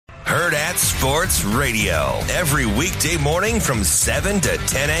Hurrdat Sports Radio, every weekday morning from 7 to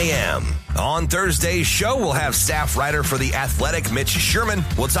 10 a.m. On Thursday's show, we'll have staff writer for The Athletic, Mitch Sherman.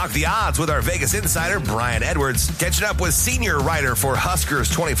 We'll talk the odds with our Vegas insider, Brian Edwards. Catching up with senior writer for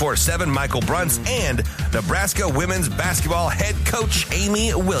Huskers 24/7, Michael Bruntz, and Nebraska women's basketball head coach,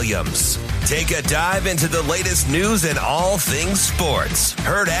 Amy Williams. Take a dive into the latest news and all things sports.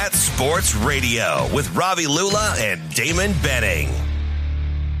 Hurrdat Sports Radio with Ravi Lula and Damon Benning.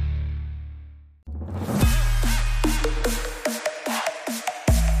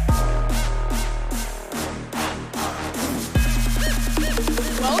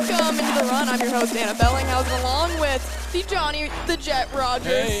 Welcome into the run. I'm your host, Anna Bellinghausen, along with the Johnny the Jet Rogers.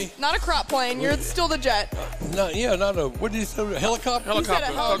 Hey. Not a crop plane. You're still the Jet. Not a, what did you say, helicopter? Helicopter.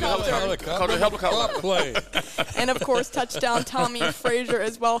 Helicopter. Helicopter plane. And, of course, touchdown Tommy Frazier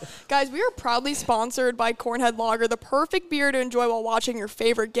as well. Guys, we are proudly sponsored by Cornhead Lager, the perfect beer to enjoy while watching your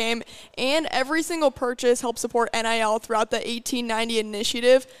favorite game. And every single purchase helps support NIL throughout the 1890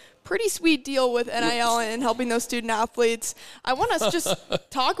 initiative. Pretty sweet deal with NIL and helping those student athletes. I want us to just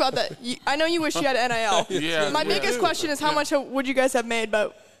talk about that. I know you wish you had NIL. My biggest question is how much would you guys have made,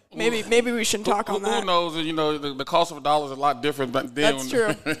 but maybe we shouldn't talk on that. Who knows? You know, the cost of a dollar is a lot different then That's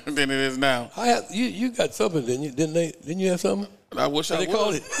true. than it is now. You got something, didn't you? Didn't you have something? I wish I would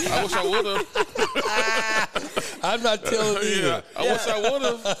have. I wish I would have. I'm not telling you. Yeah, I wish I would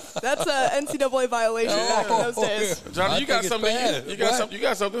have. That's an NCAA violation back in those days. Johnny, you got something? You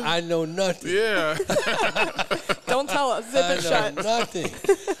got something? I know nothing. Yeah. Don't tell us. Zip it shut. I know nothing.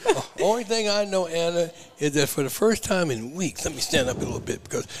 Only thing I know, Anna, is that for the first time in weeks, let me stand up a little bit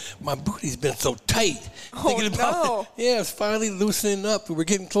because my booty's been so tight. No. It's finally loosening up. We're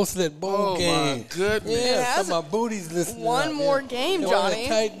getting close to that bowl game. Oh, my goodness. Yeah, so my booty's loosening up. One more game, Johnny.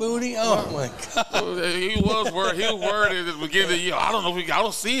 Tight booty? Oh, my God. He was worried at the beginning of the year. I don't know. I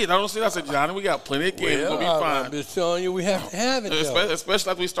don't see it. I said, Johnny, we got plenty of games. We'll be fine. I'm just telling you, we have to have it,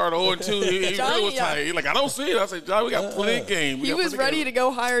 Especially after we started 0-2. He really was tight. He's like, I don't see it. I said, Johnny, we got plenty of games. He was ready to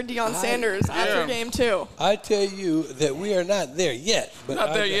go hire Deion Sanders after game 2. I tell you that we are not there yet. But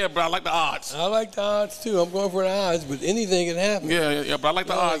but I like the odds. I like the odds, too. I'm going for the odds, but anything can happen. Yeah, but I like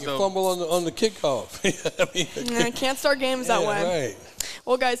the odds, though. Fumble on the kickoff. Can't start games that way. Right.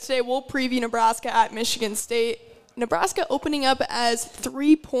 Well, guys, today we'll preview Nebraska at Michigan State. Nebraska opening up as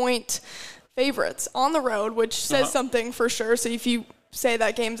 3-point favorites on the road, which says something for sure. So if you say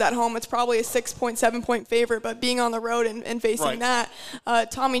that game's at home, it's probably a 6-point, 7-point favorite, but being on the road and facing that.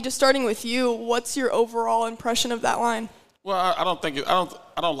 Tommy, just starting with you, what's your overall impression of that line? Well, I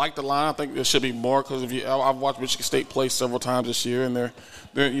don't like the line. I think there should be more because I've watched Michigan State play several times this year, and they're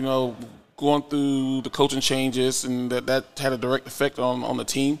going through the coaching changes, and that had a direct effect on the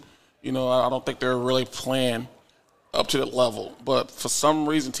team. I don't think they're really playing up to that level. But for some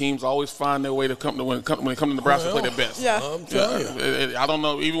reason, teams always find their way to come when it comes to Nebraska to play their best. Yeah. I'm telling you. I don't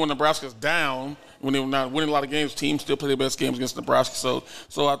know. Even when Nebraska's down, when they're not winning a lot of games, teams still play their best games against Nebraska. So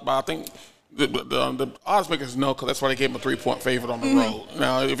I think the odds makers know because that's why they gave them a 3-point favorite on the road.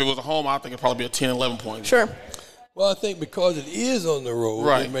 Now, if it was at home, I think it'd probably be a 10, 11 point. Sure. Well, I think because it is on the road,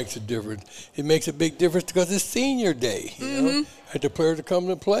 it makes a difference. It makes a big difference because it's senior day, you know, and the players are coming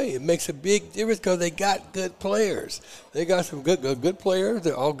to play. It makes a big difference because they got good players. They got some good players.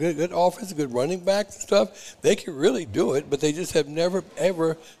 They're all good offense, good running backs and stuff. They can really do it, but they just have never,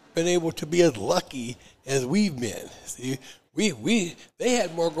 ever been able to be as lucky as we've been. See, they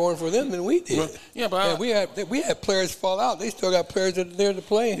had more going for them than we did. But we had players fall out. They still got players that are there to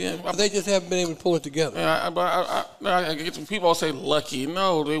play. But they just haven't been able to pull it together. I get some people all say lucky.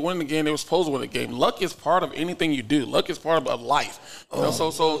 No, they won the game. They were supposed to win the game. Luck is part of anything you do. Luck is part of life.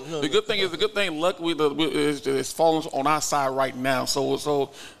 The good thing. Luck is falling on our side right now.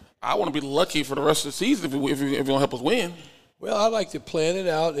 So I want to be lucky for the rest of the season if you don't help us win. Well, I like to plan it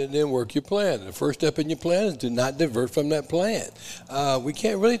out and then work your plan. The first step in your plan is to not divert from that plan. We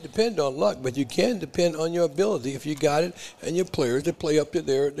can't really depend on luck, but you can depend on your ability if you got it and your players to play up to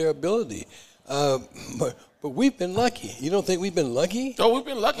their ability. But we've been lucky. You don't think we've been lucky? Oh, we've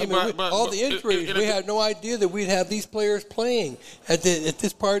been lucky. But all the injuries, we had no idea that we'd have these players playing at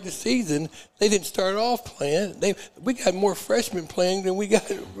this part of the season. They didn't start off playing. We got more freshmen playing than we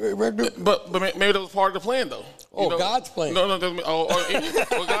got regular. But maybe that was part of the plan, though. God's playing. No.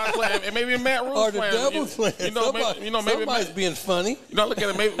 God's playing. And maybe Matt Rule's or the playing. devil's playing. Maybe somebody's being funny. Look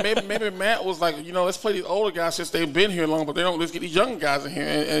at it. Maybe Matt was like, let's play these older guys since they've been here long, but let's get these younger guys in here.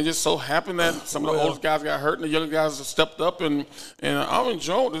 And it just so happened that some of the oldest guys got hurt and the younger guys have stepped up. And I'm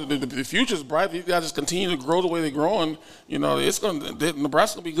enjoying the future's bright. These guys just continue to grow the way they're growing. Nebraska's going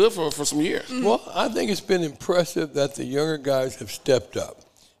to be good for some years. Well, I think it's been impressive that the younger guys have stepped up.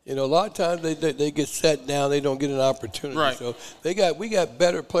 You know, a lot of times they get sat down, they don't get an opportunity. Right. So we got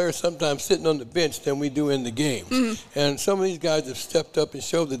better players sometimes sitting on the bench than we do in the games. Mm-hmm. And some of these guys have stepped up and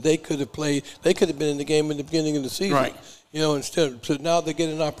showed that they could have played. They could have been in the game in the beginning of the season. Right. You know, so now they get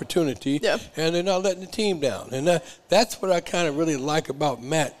an opportunity, and they're not letting the team down. And that's what I kind of really like about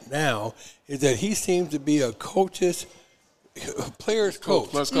Matt now, is that he seems to be a player's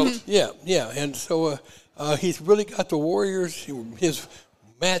coach. Let's go. Mm-hmm. Yeah. And so he's really got the Warriors.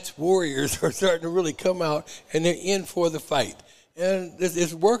 Matt's Warriors are starting to really come out, and they're in for the fight. And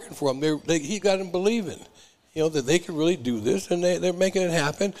it's working for them. He got them believing, you know, that they can really do this, and they're making it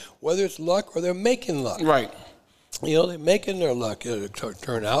happen, whether it's luck or they're making luck. Right. You know, they're making their luck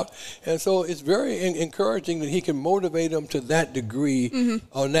turn out. And so it's very encouraging that he can motivate them to that degree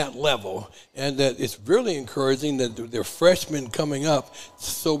on that level. And that it's really encouraging that they're freshmen coming up.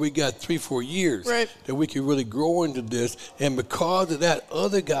 So we got 3-4 years that we can really grow into this. And because of that,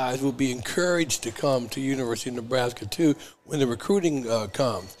 other guys will be encouraged to come to University of Nebraska, too, when the recruiting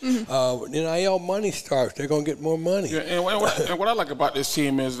comes. When NIL money starts, they're going to get more money. Yeah, and what I like about this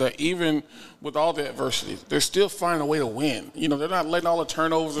team is that even with all the adversity, they're still finding a way to win. You know, they're not letting all the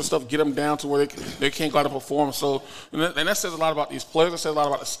turnovers and stuff get them down to where they can't go out and perform. So, and that says a lot about these players. It says a lot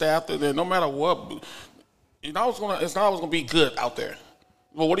about the staff. That no matter what, it's not always going to be good out there.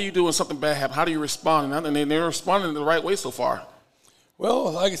 Well, what do you do when something bad happens? How do you respond? And they're responding the right way so far.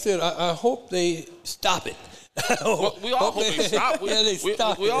 Well, like I said, I hope they stop it. Well, we all hope they stop. They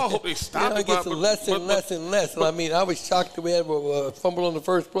stop. We all hope they stop. It gets less and less. I mean, I was shocked that we had a fumble on the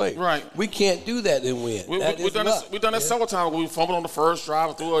first play. Right. We can't do that and win. We've done that several times. We fumbled on the first drive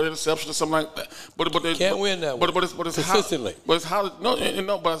and threw an interception or something like that. But can't win that one. But it's consistently. But it's how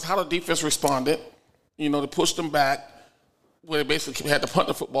the defense responded. You know, to push them back. Where they basically had to punt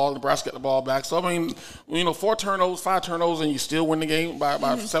the football, Nebraska got the ball back. So, I mean, 5 turnovers, and you still win the game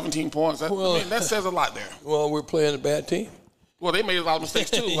by 17 points. That says a lot there. Well, we're playing a bad team. Well, they made a lot of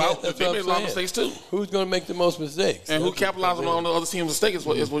mistakes, too. They made a lot of mistakes, too. Who's going to make the most mistakes? And who capitalized on the other team's mistakes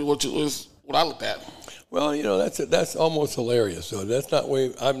is what I looked at. Well, you know, that's almost hilarious. So that's not the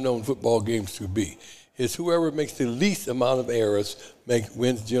way I've known football games to be. It's whoever makes the least amount of errors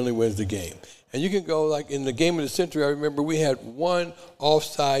generally wins the game. And you can go, like, in the game of the century, I remember we had one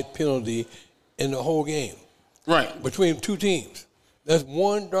offside penalty in the whole game. Right. Between two teams. That's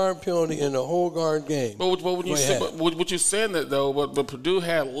one darn penalty in the whole darn game. But what you're saying that, though, but Purdue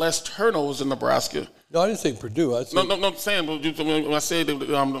had less turnovers than Nebraska. No, I didn't say Purdue. No, I'm saying, when I said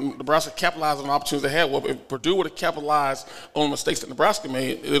Nebraska capitalized on the opportunities they had, well, if Purdue would have capitalized on mistakes that Nebraska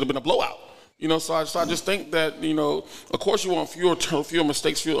made, it would have been a blowout. You know, so I just think that, you know, of course you want fewer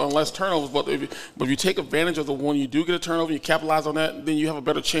mistakes, less turnovers, but if you take advantage of the one you do get a turnover, you capitalize on that, then you have a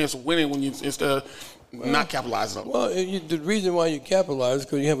better chance of winning when instead of not capitalizing on it. Well, the reason why you capitalize is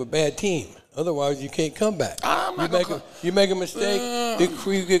because you have a bad team. Otherwise, you can't come back. You make a mistake,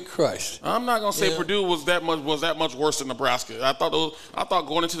 you get crushed. I'm not gonna say Purdue was that much worse than Nebraska. I thought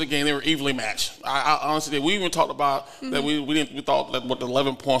going into the game they were evenly matched. I honestly did. We even talked about that. We thought that the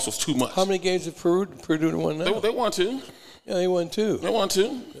 11 points was too much. How many games did Purdue won now? They won 2. Yeah, they won 2. They won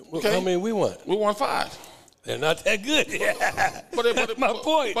 2. Okay. How many we won? We won 5. They're not that good. That's my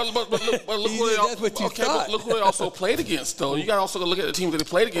point. But look who they also played against, though. You got to also look at the teams that they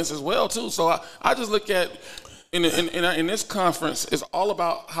played against as well, too. So I just look at in this conference, it's all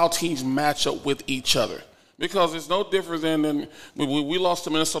about how teams match up with each other. Because it's no different than we lost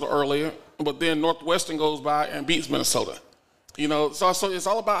to Minnesota earlier, but then Northwestern goes by and beats Minnesota. You know, so it's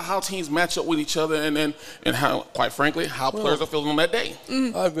all about how teams match up with each other, and how, quite frankly, how players are feeling on that day.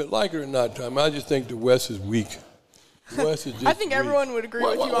 Like it or not, Tom, I just think the West is weak. The West is just I think everyone would agree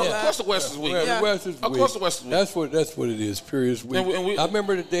with you on that. Of course the West is weak. The West is weak. Of course the West is weak. That's what it is, period. It's weak. I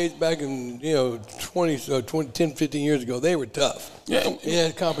remember the days back in 10, 15 years ago, they were tough. Yeah. They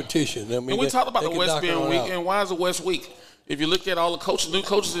had competition. I mean, and we talked about the West being weak, and why is the West weak? If you look at all the new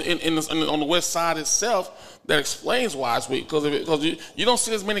coaches on the West side itself, that explains why it's weak. Because you don't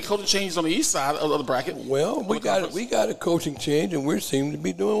see as many coaching changes on the East side of the bracket. Well, we got a coaching change, and we seem to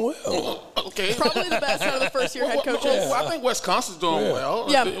be doing well. Okay, probably the best out of the first-year head coaches. I think Wisconsin's doing well.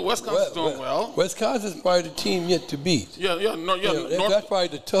 Yeah, Wisconsin's doing well. Wisconsin's probably the team yet to beat. That's probably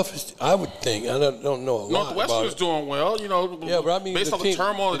the toughest, I would think. I don't know a lot. Northwestern is doing well. But I mean, based on the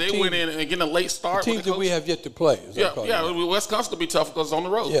turmoil that they went in and getting a late start. The teams that we have yet to play. Wisconsin will be tough because it's on the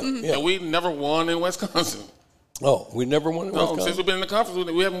road. And we never won in Wisconsin. Oh, we never won in Wisconsin? No, since we've been in the conference,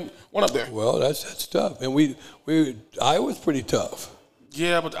 we haven't won up there. Well, that's tough. And Iowa's pretty tough.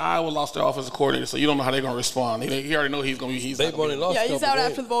 Yeah, but Iowa lost their offensive coordinator, so you don't know how they're going to respond. He already know he's going to be. They've only lost. Yeah, he's out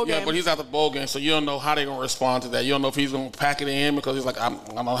after the bowl game. Yeah, but he's out the bowl game, so you don't know how they're going to respond to that. You don't know if he's going to pack it in because he's like, I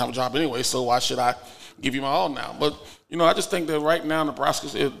don't have a job anyway, so why should I give you my all now? But I just think that right now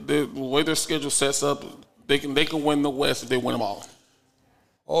Nebraska's the way their schedule sets up, they can win the West if they win them all.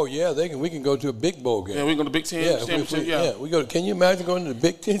 Oh yeah, they can. We can go to a big bowl game. Yeah, we go to Big Ten championship. We go. Can you imagine going to the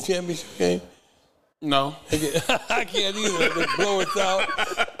Big Ten championship game? No. I can't either. They blow us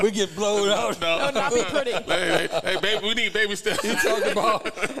out. We get blown out. No, not be pretty. Hey, baby, we need baby steps. You talking about?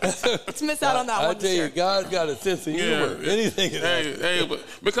 Let's miss out on that one. I tell you, God's got a sense of humor. Anything. But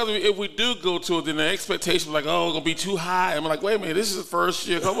because if we do go to it, then the expectation is like, oh, it's gonna be too high. I'm like, wait a minute, this is the first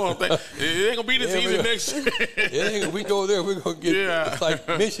year. Come on, it ain't gonna be this easy next year. We go there, we're gonna get. Yeah. It's like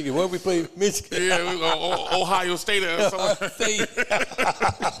Michigan. When we play Michigan. Yeah, we go Ohio State or something.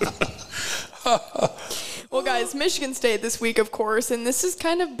 Well, guys, Michigan State this week, of course, and this has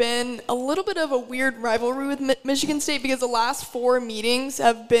kind of been a little bit of a weird rivalry with Michigan State because the last 4 meetings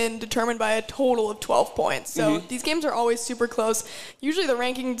have been determined by a total of 12 points. So these games are always super close. Usually the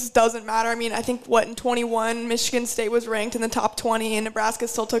rankings doesn't matter. I mean, I think, in 21, Michigan State was ranked in the top 20, and Nebraska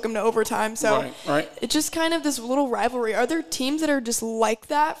still took them to overtime. So it's just kind of this little rivalry. Are there teams that are just like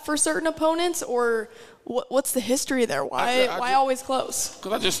that for certain opponents, or what's the history there? Why always close?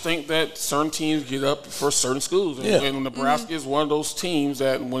 Because I just think that certain teams get up for certain schools. And Nebraska is one of those teams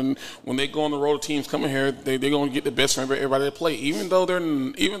that when they go on the road, teams coming here, they're going to get the best from everybody that play. Even though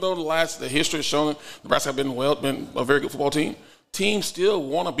the history has shown Nebraska have been a very good football team, teams still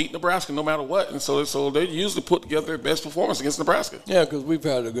want to beat Nebraska no matter what. And so they usually put together their best performance against Nebraska. Yeah, because we've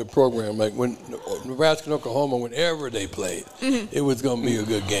had a good program. Like when Nebraska and Oklahoma, whenever they played, it was going to be a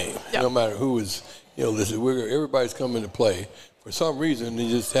good game, no matter who was. Listen, everybody's coming to play. For some reason,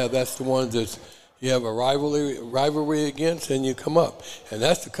 that's the ones that you have a rivalry against, and you come up. And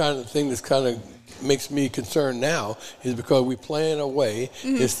that's the kind of thing that's kind of makes me concerned now, is because we're playing away.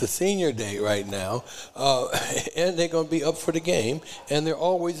 It's the senior day right now, and they're going to be up for the game, and they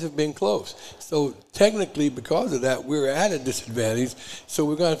always have been close. So technically, because of that, we're at a disadvantage, so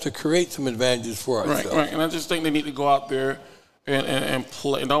we're going to have to create some advantages for ourselves. Right, and I just think they need to go out there and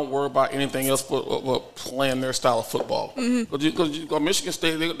play, and don't worry about anything else but playing their style of football. Because Michigan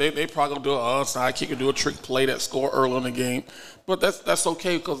State, they probably gonna do an onside kick or do a trick play that score early in the game, but that's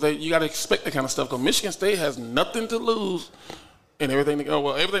okay because you got to expect that kind of stuff. Because Michigan State has nothing to lose. And everything to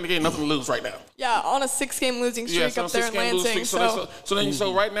gain, nothing to lose right now. Yeah, on a 6-game losing streak up there in Lansing.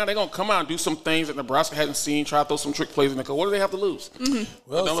 So right now they're gonna come out and do some things that Nebraska hadn't seen. Try to throw some trick plays in there. What do they have to lose?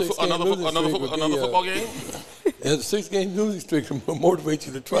 Well, another football game. And the 6-game losing streak can motivate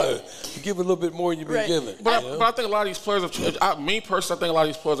you to try to give a little bit more than you've been given. But I think a lot of these players me personally, I think a lot of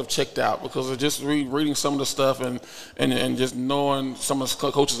these players have checked out because of just reading some of the stuff and just knowing some of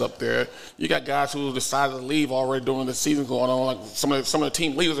the coaches up there. You got guys who decided to leave already during the season going on, like some of the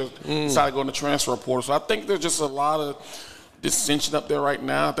team leaders have decided to go in the transfer portal. So I think there's just a lot of dissension up there right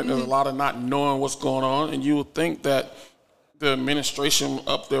now. I think there's a lot of not knowing what's going on, and you would think that the administration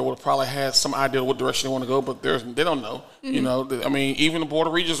up there would have probably had some idea what direction they want to go, but they don't know. I mean, even the Board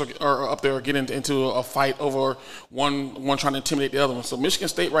of Regents are up there getting into a fight over one trying to intimidate the other one. So Michigan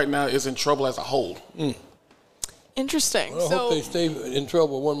State right now is in trouble as a whole. Interesting. Well, I hope they stay in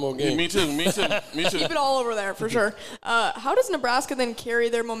trouble one more game. Me too. Keep it all over there for sure. How does Nebraska then carry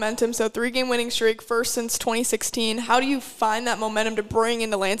their momentum? So 3-game winning streak, first since 2016. How do you find that momentum to bring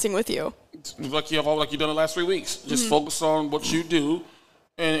into Lansing with you? Like you've done the last 3 weeks. Just focus on what you do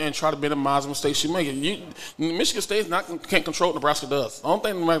and try to minimize the mistakes you make. Michigan State can't control what Nebraska does. The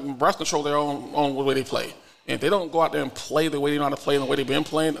only thing Nebraska control their own way they play. And if they don't go out there and play the way they know how to play and the way they've been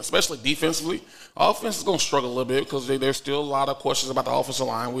playing, especially defensively, offense is going to struggle a little bit because there's still a lot of questions about the offensive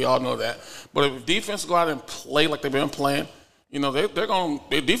line. We all know that. But if defense go out and play like they've been playing, their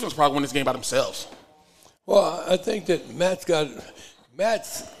defense probably win this game by themselves. Well, I think that Matt's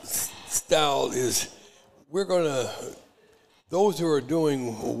style is those who are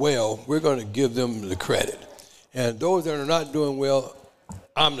doing well, we're going to give them the credit. And those that are not doing well,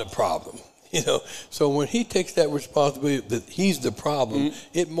 I'm the problem. So when he takes that responsibility that he's the problem,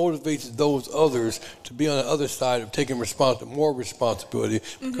 it motivates those others to be on the other side of taking more responsibility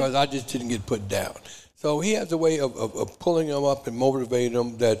because I just didn't get put down. So he has a way of pulling them up and motivating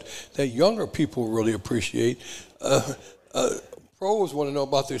them that younger people really appreciate. Pros want to know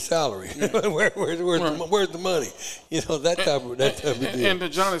about their salary. Where's the money? That type of deal. And to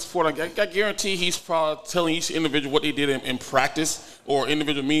John's point, I guarantee he's probably telling each individual what they did in practice, or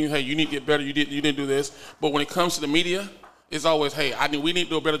individual meaning, hey, you need to get better. You didn't do this. But when it comes to the media, It's always, hey, we need to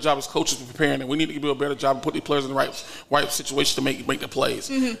do a better job as coaches preparing, and we need to do a better job of putting the players in the right situation to make the plays.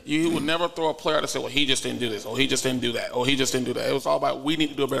 Mm-hmm. You would never throw a player out and say, well, he just didn't do this, or he just didn't do that, or he just didn't do that. It was all about we need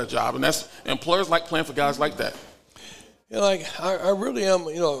to do a better job, and players like playing for guys like that. Yeah, like I really am,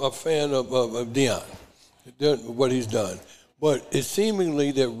 a fan of Deion, what he's done. But it's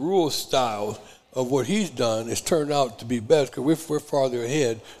seemingly that Rule's style of what he's done has turned out to be best because we're farther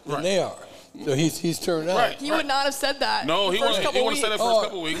ahead than they are. So he's turned out. Right. He would not have said that. No, he wouldn't have said that first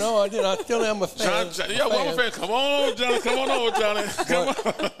couple weeks. No, I didn't. I still am a fan. I'm a fan. Come on, Johnny. Come on over, Johnny.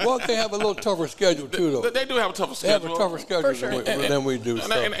 Well, they have a little tougher schedule too, though. They do have a tougher schedule. They have a tougher schedule than we do.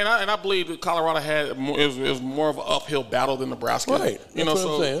 And I believe that Colorado it was more of an uphill battle than Nebraska. Right. That's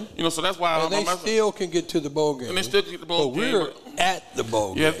what I'm saying. So that's why they still can get to the bowl game. And they still get the bowl game. But we're at the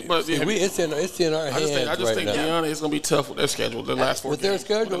bowl game. Yeah, but it's in our hands I just think Deion is going to be tough with their schedule. The last 4 games. With their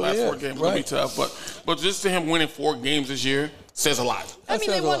schedule, the last 4 games going to be tough. But just to him winning 4 games this year says a lot. I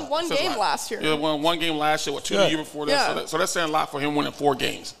mean, they won one game last year. Yeah, won 1 game last year. 2 the year before that. Yeah. So that's saying a lot for him winning 4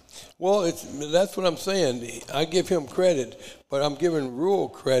 games. Well, that's what I'm saying. I give him credit, but I'm giving Rule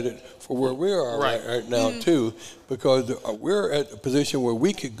credit for where we are right now too, because we're at a position where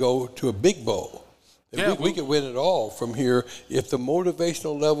we could go to a big bowl. We could win it all from here if the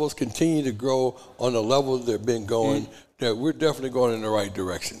motivational levels continue to grow on the levels they've been going. That we're definitely going in the right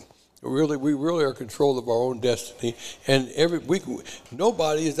direction. We really are in control of our own destiny, and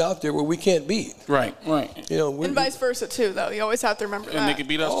nobody is out there where we can't beat. Right. And vice versa too, though. You always have to remember that. And they can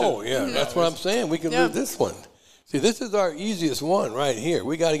beat us too. Oh yeah, that's what I'm saying. We can lose this one. See, this is our easiest one right here.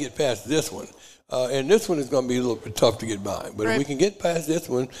 We got to get past this one. And this one is going to be a little bit tough to get by. But if we can get past this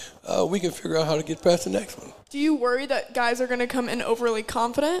one, we can figure out how to get past the next one. Do you worry that guys are going to come in overly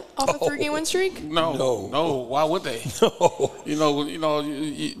confident off a 3-game win streak? No. Why would they? No.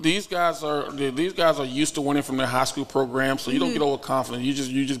 These guys are used to winning from their high school program, so you don't get overconfident.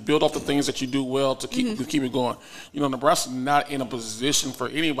 You just build off the things that you do well to keep it going. Nebraska's not in a position for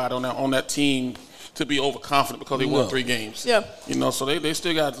anybody on that team to be overconfident because they won 3 games. Yeah. So they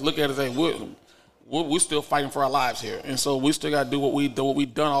still got to look at it and say, we're still fighting for our lives here, and so we still got to do what we've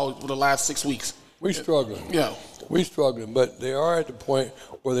done all for the last 6 weeks. We're struggling. Yeah. We're struggling, but they are at the point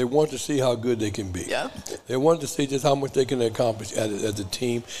where they want to see how good they can be. Yeah. They want to see just how much they can accomplish as a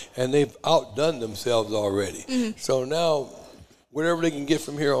team, and they've outdone themselves already. So now, whatever they can get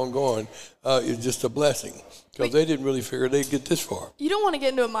from here on going is just a blessing. Because they didn't really figure they'd get this far. You don't want to get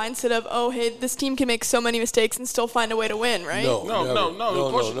into a mindset of, oh, hey, this team can make so many mistakes and still find a way to win, right? No.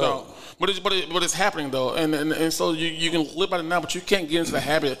 Of course you don't. But it's happening though, and so you can live by it now, but you can't get into the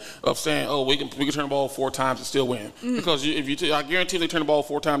habit of saying, oh, we can turn the ball 4 times and still win. Because I guarantee they turn the ball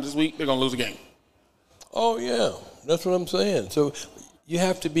 4 times this week, they're gonna lose a game. Oh yeah, that's what I'm saying. So you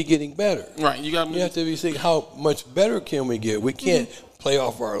have to be getting better. Right. You have to be saying how much better can we get. We can't play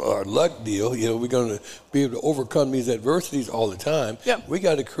off our luck deal. We're going to be able to overcome these adversities all the time. Yep. We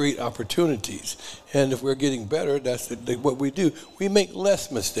got to create opportunities. And if we're getting better, that's what we do. We make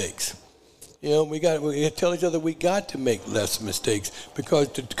less mistakes. We tell each other we got to make less mistakes because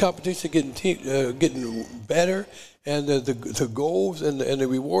the competition getting better, and the goals and the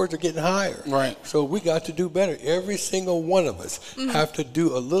rewards are getting higher. Right. So we got to do better. Every single one of us have to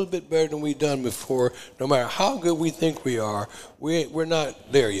do a little bit better than we've done before. No matter how good we think we are, we're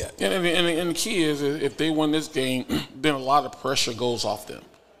not there yet. And the key is if they win this game, then a lot of pressure goes off them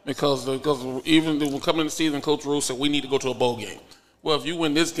because even when coming into the season, Coach Rule said we need to go to a bowl game. Well, if you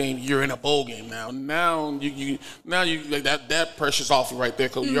win this game, you're in a bowl game now. Now you like that pressure's off you right there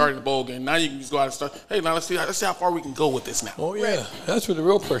because you're already in the bowl game. Now you can just go out and start. Hey, now let's see how far we can go with this now. Oh yeah, that's where the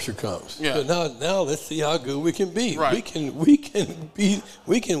real pressure comes. Yeah. So now let's see how good we can be. Right. We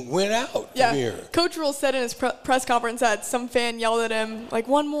can win out from here. Coach Rule said in his press conference that some fan yelled at him like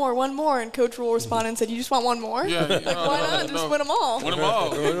one more, and Coach Rule responded and said, "You just want one more? Yeah. Why not? Just win them all. Win them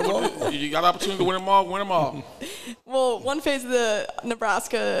all. You got an opportunity to win them all. Win them all." Well, one phase of the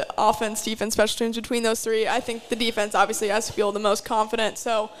Nebraska offense, defense, special teams, between those 3, I think the defense obviously has to feel the most confident.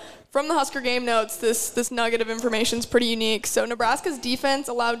 So from the Husker game notes, this nugget of information is pretty unique. So Nebraska's defense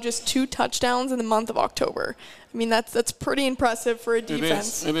allowed just 2 touchdowns in the month of October. I mean, that's pretty impressive for a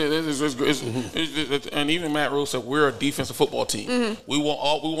defense. It is. And even Matt Rule said we're a defensive football team. We want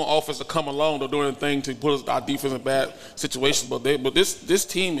offense to come along. They're doing anything to put our defense in bad situations. But this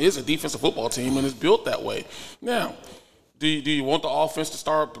team is a defensive football team and it's built that way. Now, do you want the offense to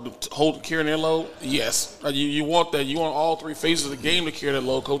start carrying their load? Yes. You want that. You want all 3 phases of the game to carry that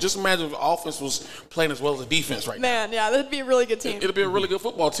load, Coach. Just imagine if the offense was playing as well as the defense now. Yeah, that'd be a really good team. It'll be a really good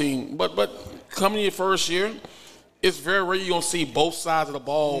football team. But coming in your first year, it's very rare you're going to see both sides of the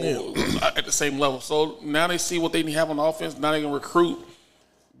ball at the same level. So now they see what they have on offense. Now they can recruit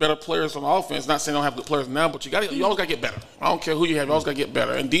better players on offense. Not saying they don't have good players now, but you always got to get better. I don't care who you have. You always got to get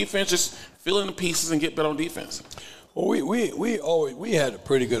better. And defense, just fill in the pieces and get better on defense. Well, we had a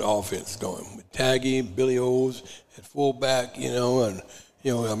pretty good offense going with Taggy, Billy O's at fullback, and I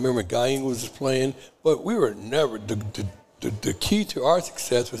remember Guy Ingles was playing, but we were never the key to our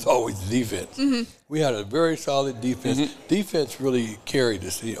success was always the defense. Mm-hmm. We had a very solid defense. Mm-hmm. Defense really carried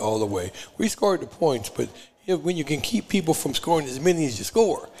us all the way. We scored the points, but when you can keep people from scoring as many as you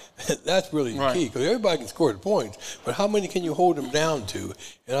score, that's really the key. Because everybody can score the points, but how many can you hold them down to?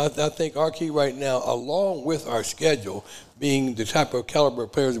 And I think our key right now, along with our schedule, being the type of caliber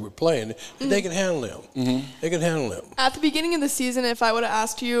of players that we're playing, they can handle them. Mm-hmm. They can handle them. At the beginning of the season, if I would have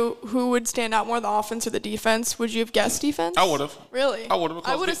asked you who would stand out more, the offense or the defense, would you have guessed defense? I would have. Really? I would have.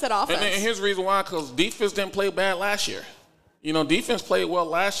 I would have said offense. And here's the reason why, because defense didn't play bad last year. Defense played well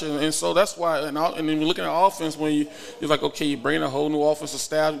last year, and so that's why. And then you're looking at offense when you're like, okay, you bring a whole new offensive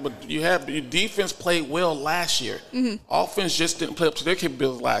staff, but your defense played well last year. Mm-hmm. Offense just didn't play up to their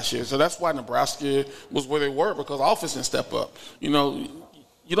capabilities last year, so that's why Nebraska was where they were, because offense didn't step up. You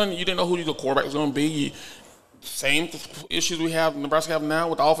didn't know who the quarterback was going to be. Same issues we have Nebraska have now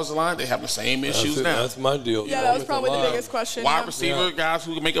with the offensive line. They have the same issues now. That's my deal. Yeah, that was probably the biggest question. Wide receiver guys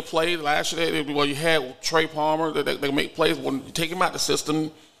who can make a play. Last year, you had Trey Palmer that can make plays. When you take him out of the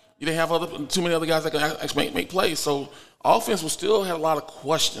system, you didn't have too many other guys that can actually make plays. So offense will still have a lot of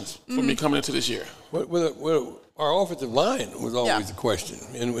questions for me coming into this year. Well, our offensive line was always a question.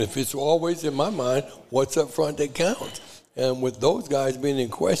 And if it's always in my mind, what's up front that counts? And with those guys being in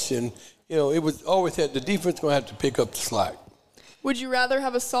question, it was always the defense going to have to pick up the slack. Would you rather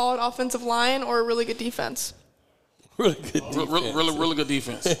have a solid offensive line or a really good defense? Really good defense. Really good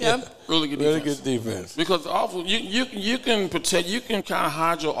defense. Yeah. Really good defense. Really good defense. Because you can protect, you can kind of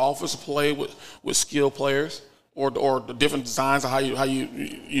hide your offensive play with skilled players or the different designs of how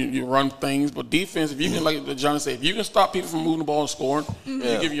you run things. But defense, if you can, like Johnny said, if you can stop people from moving the ball and scoring, you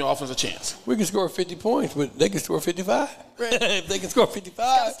give your offense a chance. We can score 50 points, but they can score 55. Right. If they can score 55.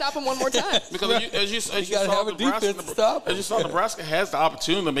 Gotta stop them one more time. Because as you gotta saw, have a defense to stop them. As you saw, Nebraska has the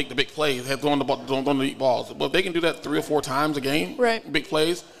opportunity to make the big plays, throwing the deep balls. But if they can do that 3 or 4 times a game, big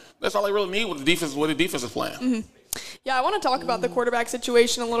plays, that's all they really need with the defense is playing. Mm-hmm. Yeah, I want to talk about the quarterback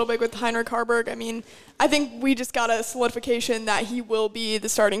situation a little bit with Heinrich Harburg. I mean, I think we just got a solidification that he will be the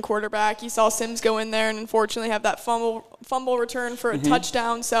starting quarterback. You saw Sims go in there and unfortunately have that fumble return for a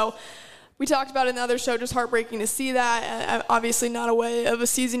touchdown. So we talked about it in the other show, just heartbreaking to see that. Obviously not a way of a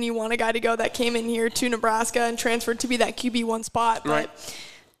season you want a guy to go that came in here to Nebraska and transferred to be that QB1 spot. Right. But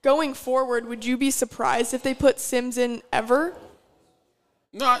going forward, would you be surprised if they put Sims in ever?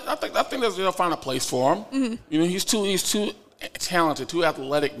 No, I think they'll find a place for him. Mm-hmm. He's too talented, too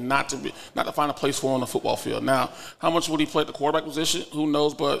athletic not to find a place for him on the football field. Now, how much would he play at the quarterback position? Who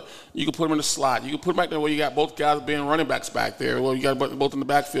knows? But you can put him in the slot. You can put him back there where you got both guys being running backs back there. Well, you got both in the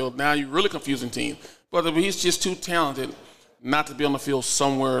backfield. Now you're really confusing teams. But he's just too talented not to be on the field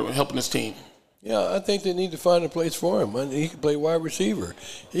somewhere helping his team. Yeah, I think they need to find a place for him. I mean, he could play wide receiver.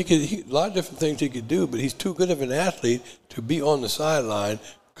 A lot of different things he could do, but he's too good of an athlete to be on the sideline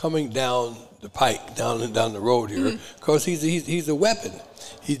coming down the pike, down the road here, because he's a weapon.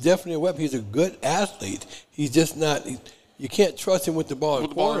 He's definitely a weapon. He's a good athlete. He's just not. You can't trust him with the ball at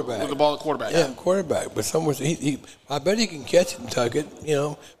quarterback. With the ball at quarterback. Yeah, quarterback. But I bet he can catch it and tuck it.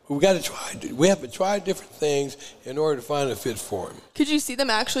 But we got to try. We have to try different things in order to find a fit for him. Could you see them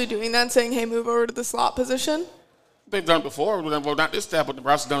actually doing that, saying, "Hey, move over to the slot position"? They've done it before. Well, not this staff, but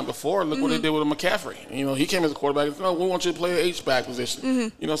Nebraska's done it before. Look what they did with McCaffrey. He came as a quarterback and said, "No, we want you to play an H-back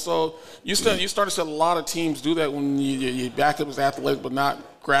position." So you start to see a lot of teams do that when your backup is athletic but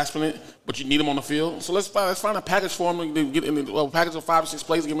not grasping it, but you need them on the field. So let's find a package for them and get a package of 5 or 6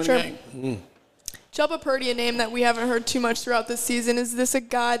 plays to get them in the game. Chubba Purdy, a name that we haven't heard too much throughout this season. Is this a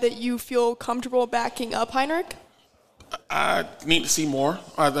guy that you feel comfortable backing up, Heinrich? I need to see more.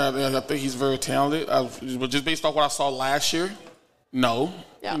 I think he's very talented. But just based off what I saw last year, no.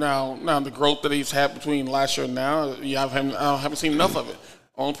 Yeah. Now the growth that he's had between last year and now, I haven't seen enough of it.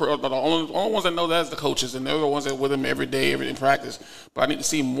 The only ones that know that is the coaches, and they're the ones that are with him every day, in practice. But I need to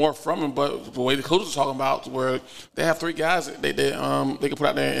see more from him. But the way the coaches are talking about, where they have 3 guys that they can put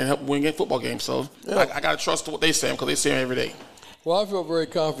out there and help win football games. So I got to trust what they say because they say him every day. Well, I feel very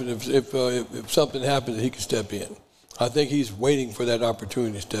confident if something happens that he can step in. I think he's waiting for that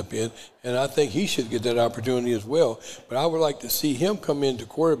opportunity to step in, and I think he should get that opportunity as well. But I would like to see him come into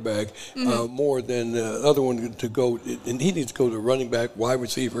quarterback more than the other one to go. And he needs to go to running back, wide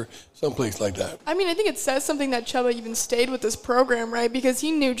receiver, someplace like that. I mean, I think it says something that Chuba even stayed with this program, right? Because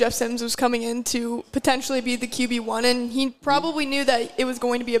he knew Jeff Sims was coming in to potentially be the QB1, and he probably knew that it was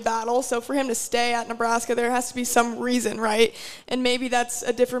going to be a battle. So for him to stay at Nebraska, there has to be some reason, right? And maybe that's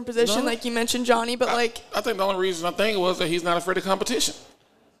a different position, like you mentioned, Johnny. But I think the only reason I think was that he's not afraid of competition.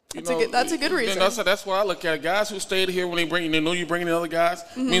 That's a good reason. That's why I look at it. Guys who stayed here when they know you bringing in other guys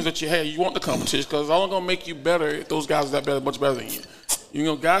means that you want the competition, because it's only going to make you better if those guys are much better than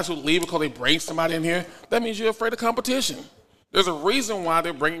you. Guys who leave because they bring somebody in here, that means you're afraid of competition. There's a reason why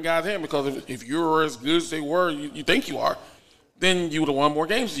they're bringing guys in, because if you're as good as they were, you think you are, then you would have won more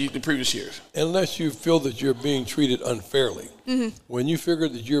games than the previous years. Unless you feel that you're being treated unfairly. When you figure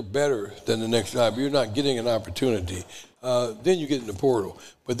that you're better than the next guy, but you're not getting an opportunity, then you get in the portal.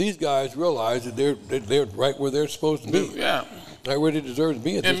 But these guys realize that they're right where they're supposed to be. Yeah. Right where they deserve to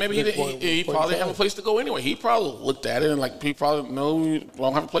be at and this maybe point. He probably have a place to go anyway. He probably looked at it and he probably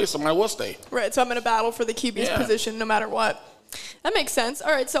don't have a place, somebody will stay. Right, so I'm in a battle for the QB's position no matter what. That makes sense.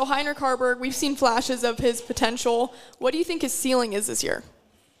 All right, so Heinrich Harburg, we've seen flashes of his potential. What do you think his ceiling is this year?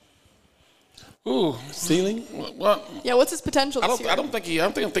 Ooh, ceiling? Well, yeah, what's his potential this year? I don't think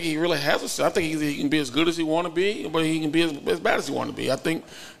he really has a ceiling. I think he can be as good as he want to be, but he can be as bad as he want to be. I think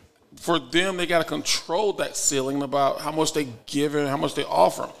for them, they got to control that ceiling about how much they give him, how much they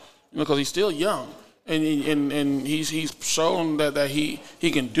offer him. Because he's still young, and he's shown that he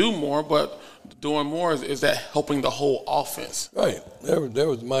can do more, but doing more is that helping the whole offense. Right. That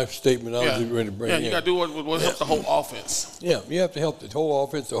was my statement I was ready to bring in. Yeah, you got to do what helps the whole offense. Yeah, you have to help the whole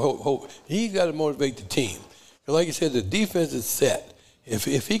offense. He's got to motivate the team. And like you said, the defense is set.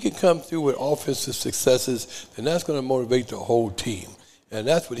 If he can come through with offensive successes, then that's going to motivate the whole team. And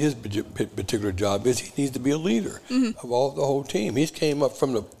that's what his particular job is. He needs to be a leader of the whole team. He's came up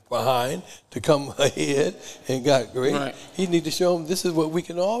from the behind to come ahead and got great. Right. He needs to show them this is what we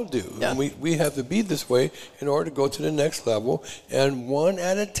can all do. Yeah. And we have to be this way in order to go to the next level. And one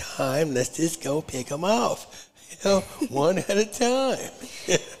at a time, let's just go pick them off. One at a time.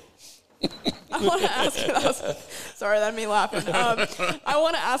 I want to ask, sorry, that made me laughing. I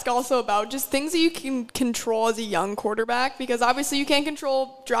want to ask also about just things that you can control as a young quarterback, because obviously you can't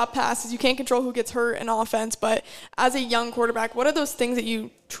control drop passes, you can't control who gets hurt in offense, but as a young quarterback, what are those things that you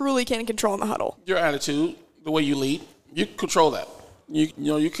truly can control in the huddle? Your attitude, the way you lead, you control that.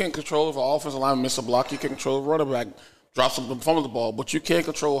 You can't control if an offensive lineman miss a block, you can control if a running back drops them from the ball, but you can't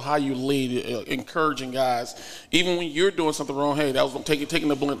control how you lead, encouraging guys. Even when you're doing something wrong, hey, that was taking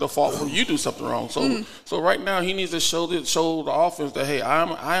the blame, the fault when you do something wrong. So right now he needs to show the offense that, hey,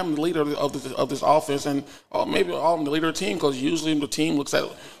 I am the leader of this offense, and maybe I'm the leader of the team, because usually the team looks at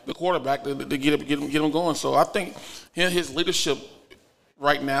the quarterback to get him going. So I think his leadership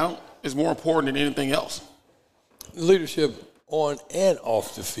right now is more important than anything else. Leadership on and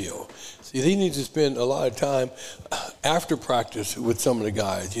off the field. See, he needs to spend a lot of time after practice with some of the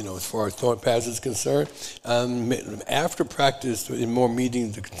guys, as far as throwing passes is concerned. After practice, in more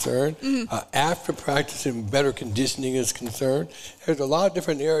meetings are concerned. After practice, in better conditioning is concerned. There's a lot of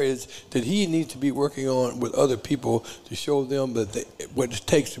different areas that he needs to be working on with other people to show them that what it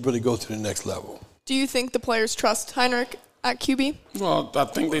takes to really go to the next level. Do you think the players trust Heinrich at QB? Well, I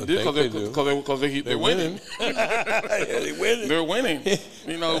think they do because they're winning. They're winning. They're winning.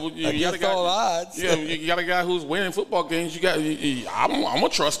 You got a guy. All odds. Yeah, you got a guy who's winning football games. I'm gonna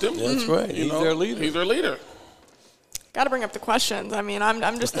trust him. That's right. He's their leader. He's their leader. Got to bring up the questions. I mean,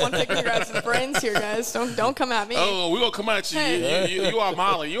 I'm just the one picking your guys' brains here, guys. Don't come at me. Oh, we're going to come at you. Hey. You are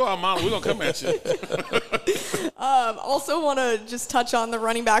Molly. We're going to come at you. Also want to just touch on the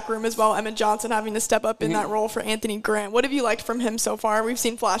running back room as well. Emmett Johnson having to step up in that role for Anthony Grant. What have you liked from him so far? We've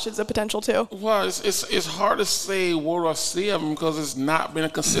seen flashes of potential too. Well, it's hard to say what I see of him because it's not been a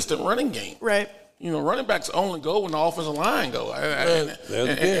consistent running game. Right. Running backs only go when the offensive line go.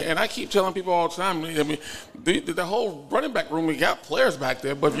 And I keep telling people all the time, I mean, the whole running back room, we got players back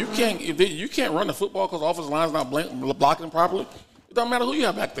there, but if you can't run the football because the offensive line's not blocking properly, it doesn't matter who you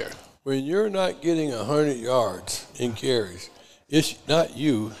have back there. When you're not getting 100 yards in carries, it's not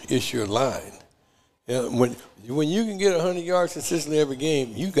you, it's your line. When When you can get 100 yards consistently every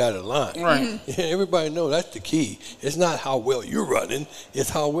game, you got a line. Right. And everybody knows that's the key. It's not how well you're running. It's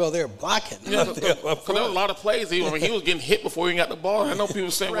how well they're blocking. Yeah, there were a lot of plays. He was getting hit before he got the ball. I know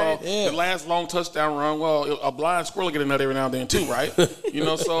people saying, the last long touchdown run, a blind squirrel get a nut every now and then too, right?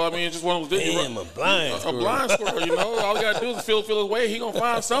 So, I mean, it's just one of those things. Damn, a blind squirrel. A blind squirrel, all you got to do is feel his way. He going to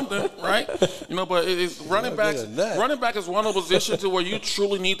find something, right? But it's running back is one of those positions to where you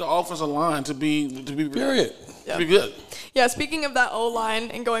truly need the offensive line to be period. To be good. Yeah, speaking of that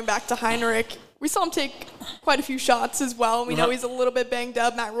O-line and going back to Heinrich, we saw him take quite a few shots as well. We know he's a little bit banged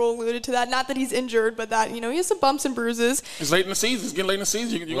up. Matt Rule alluded to that. Not that he's injured, but that, he has some bumps and bruises. It's late in the season. It's getting late in the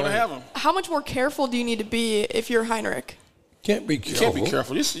season. You're going to have him. How much more careful do you need to be if you're Heinrich? Can't be careful. You can't be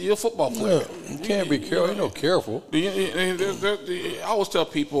careful. You're a football player. No, you can't be careful. You're no careful. I always tell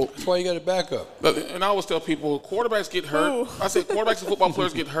people. That's why you got to back up. And I always tell people, quarterbacks get hurt. Ooh. I say quarterbacks and football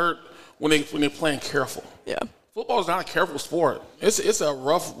players get hurt when they're playing careful. Yeah. Football is not a careful sport. It's a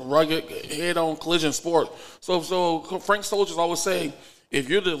rough, rugged, head-on collision sport. So Frank Soldiers always say, if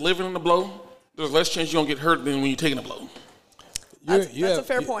you're delivering the blow, there's less chance you're going to get hurt than when you're taking the blow. That's a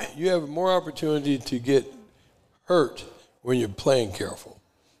fair point. You have more opportunity to get hurt when you're playing careful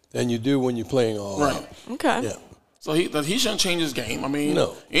than you do when you're playing all out. Okay. Yeah. So he shouldn't change his game. I mean,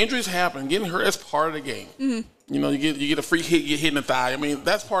 injuries happen. Getting hurt, that's part of the game. Mm-hmm. You get a free hit, you get hit in the thigh. I mean,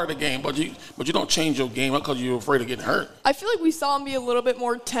 that's part of the game. But you don't change your game because you're afraid of getting hurt. I feel like we saw him be a little bit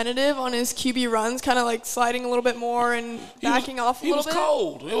more tentative on his QB runs, kind of like sliding a little bit more and backing off a little bit. He was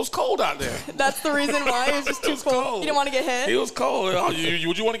cold. It was cold out there. That's the reason why. It was just too cold. He didn't want to get hit. It was cold. Would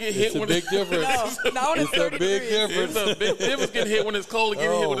you want to get hit? It's a big difference. No, not when it's 30 degrees. Difference. It's a big difference getting hit when it's cold and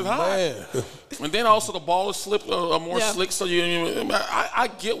getting hit when it's hot. Man. And then also the ball is slick, more slick. So I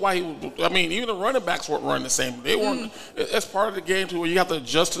get why even the running backs weren't running the same. They weren't. That's part of the game too, where you have to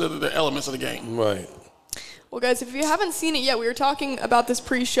adjust to the elements of the game. Right. Well, guys, if you haven't seen it yet, we were talking about this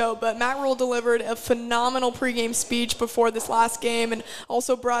pre-show, but Matt Rule delivered a phenomenal pregame speech before this last game and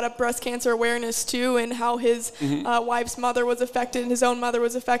also brought up breast cancer awareness, too, and how his wife's mother was affected and his own mother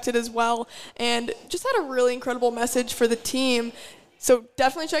was affected as well, and just had a really incredible message for the team. So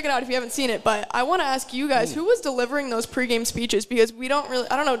definitely check it out if you haven't seen it. But I want to ask you guys, who was delivering those pregame speeches? Because we don't really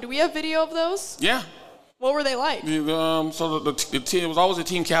 – I don't know. Do we have video of those? Yeah. What were they like? So the team, it was always the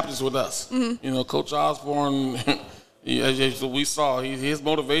team captains with us. Mm-hmm. Coach Osborne, as we saw, his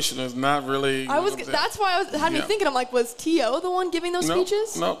motivation is not really. That's why it had me thinking. I'm like, was T.O. the one giving those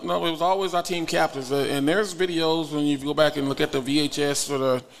speeches? No. It was always our team captains. And there's videos when you go back and look at the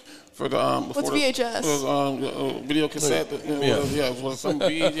VHS what's VHS? Video cassette. Some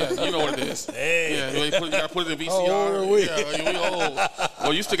VHS. You know what it is. Hey. You got to put it in VCR. Oh, we old.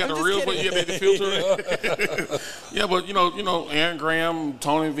 Well, you still got the real, but you got the filter. But Aaron Graham,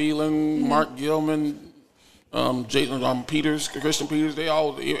 Tony Veland, Mark Gilman, Christian Peters. They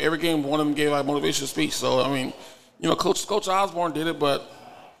all every game one of them gave a motivational speech. So I mean, Coach Osborne did it, but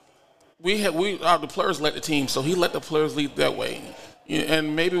the players led the team, so he let the players lead that way.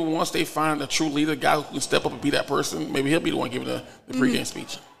 And maybe once they find a true leader, a guy who can step up and be that person, maybe he'll be the one giving the pregame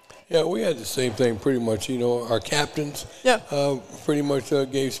speech. Yeah, we had the same thing pretty much. Our captains pretty much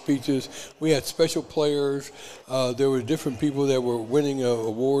gave speeches. We had special players. There were different people that were winning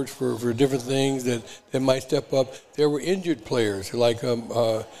awards for different things that might step up. There were injured players. Like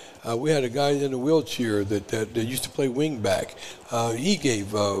we had a guy in a wheelchair that used to play wingback. He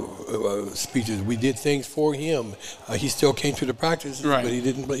gave speeches. We did things for him. He still came to the practices, but he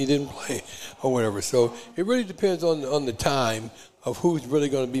didn't play or whatever. So it really depends on the time of who's really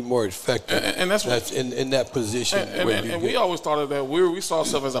going to be more effective, and that's in that position. And we always thought of that. We saw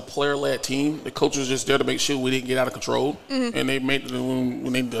ourselves as a player-led team. The coach was just there to make sure we didn't get out of control, and they made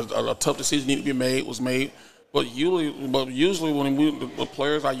when a tough decision needed to be made was made. But usually when the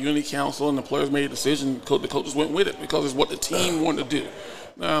players, our unity council, and the players made a decision, the coaches went with it because it's what the team wanted to do.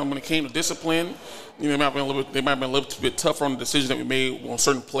 When it came to discipline, they might have been a little bit tougher on the decisions that we made on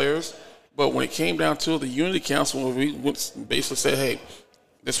certain players. But when it came down to the unity council, we basically said, hey,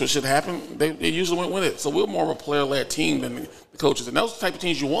 this is what should happen. They usually went with it. So we're more of a player-led team than the coaches. And those are the type of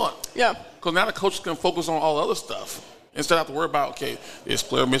teams you want. Yeah. Because now the coaches can focus on all the other stuff instead of have to worry about, okay, this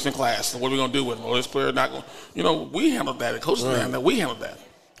player missing class. So what are we going to do with him? Or this player not going to. We handled that. The coaches handled that. We handled that.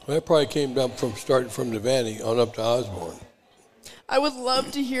 Well, that probably came down from starting from Devaney on up to Osborne. I would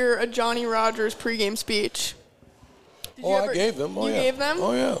love to hear a Johnny Rogers pregame speech. I gave them. You gave them?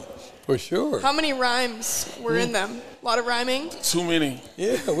 Oh, yeah. For sure. How many rhymes were in them? A lot of rhyming? Too many.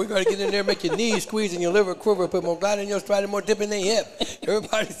 Yeah, we're going to get in there, make your knees squeeze and your liver quiver, put more blood in your stride and more dip in their hip.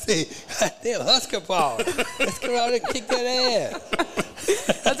 Everybody say, God damn, Husker Paul. Let's go out and kick that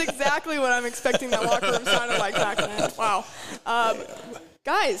ass. That's exactly what I'm expecting that locker room sounded like back then. Wow.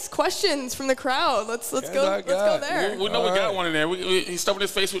 Guys, questions from the crowd. Let's go there. We know we got one in there. He's stuffing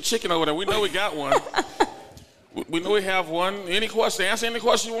his face with chicken over there. We know we got one. We know we have one. Any question? Answer any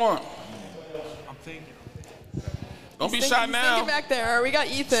question you want. I'm thinking. Don't be shy now. Thinking back there. We got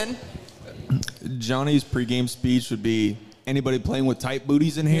Ethan. Johnny's pregame speech would be, anybody playing with tight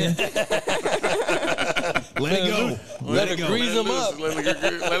booties in here? Let it go. Let it grease them up.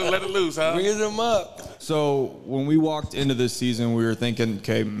 Let it loose, huh? Grease them up. So when we walked into this season, we were thinking,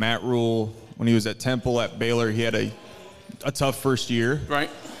 okay, Matt Rule, when he was at Temple, at Baylor, he had a tough first year. Right.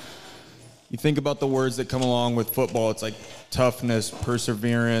 You think about the words that come along with football. It's like toughness,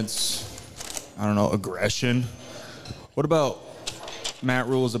 perseverance, aggression. What about Matt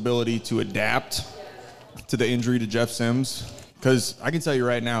Rule's ability to adapt to the injury to Jeff Sims? Because I can tell you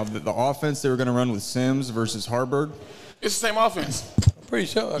right now that the offense they were going to run with Sims versus Harburg. It's the same offense. I'm pretty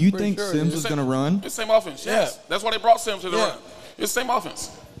sure. You think Sims was going to run? It's the same offense, yes. Yeah. That's why they brought Sims to the run. It's the same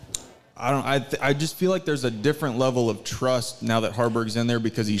offense. I just feel like there's a different level of trust now that Harburg's in there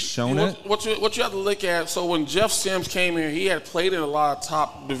because he's shown it. What you have to look at, so when Jeff Sims came here, he had played in a lot of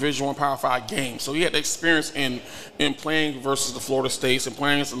top Division I Power 5 games. So he had experience in playing versus the Florida States and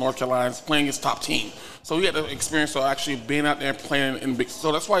playing against the North Carolinas, playing against top team. So he had the experience of actually being out there and playing in big.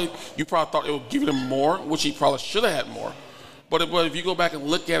 So that's why you probably thought it would give him more, which he probably should have had more. But if you go back and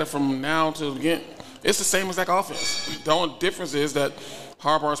look at it from now to again, it's the same exact offense. The only difference is that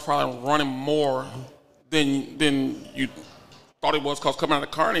Harbaugh is probably running more than you thought he was, because coming out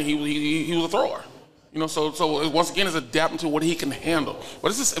of Kearney, he was a thrower. So once again, it's adapting to what he can handle. But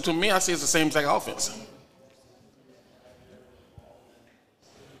it's just, to me, I see it's the same exact offense.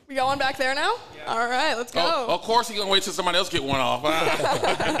 We got one back there now? Yeah. All right, let's go. Oh, of course, he's going to wait till somebody else get one off. I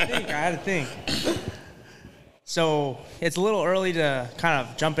had to think. So it's a little early to kind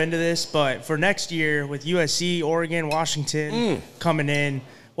of jump into this, but for next year with USC, Oregon, Washington coming in,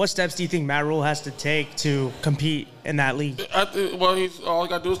 what steps do you think Matt Rule has to take to compete in that league? All he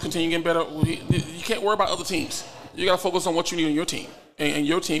got to do is continue getting better. You can't worry about other teams. You got to focus on what you need in your team, and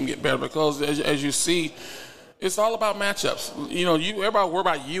your team get better, because as you see, it's all about matchups. Everybody worry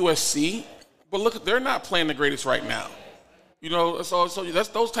about USC, but look, they're not playing the greatest right now. So that's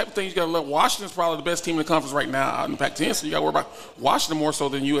those type of things you got to look. Washington's probably the best team in the conference right now out in the Pac-10, so you got to worry about Washington more so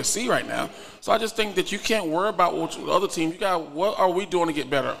than USC right now. So I just think that you can't worry about what other teams. What are we doing to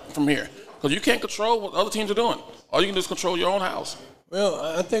get better from here? Because you can't control what other teams are doing. All you can do is control your own house. Well,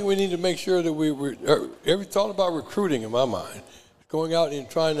 I think we need to make sure that it's all about recruiting in my mind. Going out and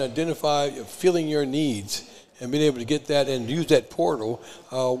trying to identify, filling your needs, and being able to get that and use that portal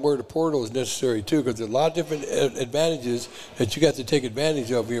where the portal is necessary too, because there's a lot of different advantages that you got to take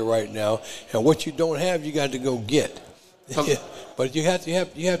advantage of here right now, and what you don't have, you got to go get. But you have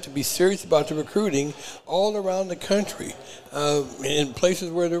to be serious about the recruiting all around the country, in places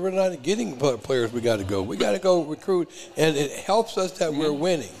where we're not getting players. We got to go. We got to go recruit, and it helps us that we're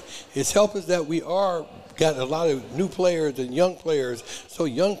winning. It's helped us that we got a lot of new players and young players, so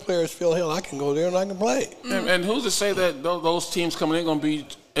young players feel, hell, I can go there and I can play. And who's to say that those teams coming in going to be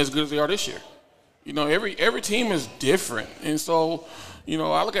as good as they are this year? Every team is different, and so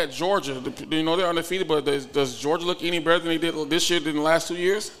I look at Georgia. They're undefeated, but does Georgia look any better than they did this year than the last 2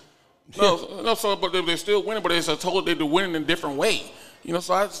 years? No. So but they're still winning, but it's a total they're winning in a different way.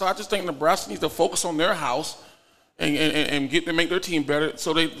 So I just think Nebraska needs to focus on their house and make their team better,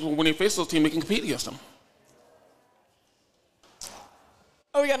 so when they face those teams, they can compete against them.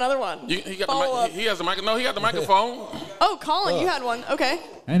 Oh, we got another one. He has the mic. No, he got the microphone. Oh, Colin, you had one. Okay.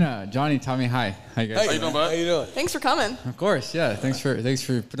 And Johnny, Tommy, hi. Hi, guys. How you doing, bud? How you doing? Thanks for coming. Of course, yeah. Thanks for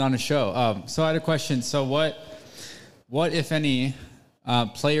putting on a show. So I had a question. So what if any,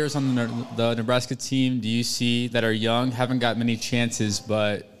 players on the Nebraska team do you see that are young, haven't got many chances,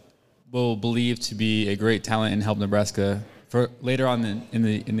 but will believe to be a great talent and help Nebraska for later on in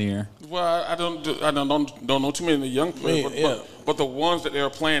the year? Well, I don't know too many of the young players, but the ones that they're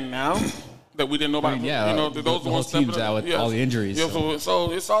playing now that we didn't know about, those the ones whole team's out with all the injuries. Yeah,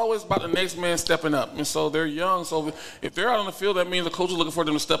 so it's always about the next man stepping up, and so they're young. So if they're out on the field, that means the coach is looking for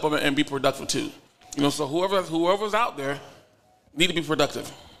them to step up and be productive too. So whoever's out there need to be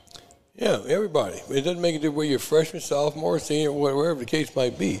productive. Yeah, everybody. It doesn't make it where you're freshman, sophomore, senior, wherever the case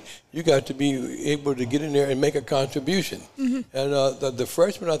might be. You got to be able to get in there and make a contribution. Mm-hmm. And the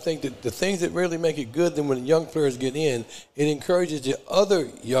freshmen, I think that the things that really make it good, then when young players get in, it encourages the other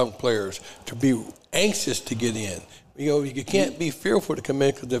young players to be anxious to get in. You can't be fearful to come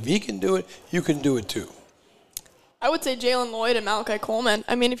in, because if he can do it, you can do it too. I would say Jalen Lloyd and Malachi Coleman.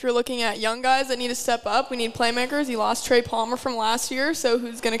 I mean, if you're looking at young guys that need to step up, we need playmakers. You lost Trey Palmer from last year, so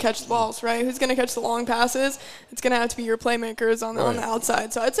who's going to catch the balls, right? Who's going to catch the long passes? It's going to have to be your playmakers on the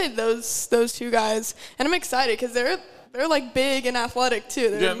outside. So I'd say those two guys. And I'm excited because they're like big and athletic too.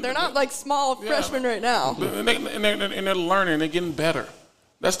 They're not like small freshmen right now. And they're learning. They're getting better.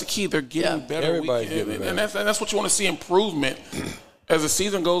 That's the key. They're getting better. Everybody's getting better. And that's what you want to see, improvement. As the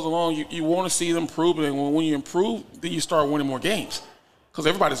season goes along, you want to see them improving. And when you improve, then you start winning more games because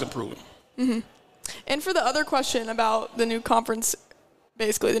everybody's improving. Mm-hmm. And for the other question about the new conference,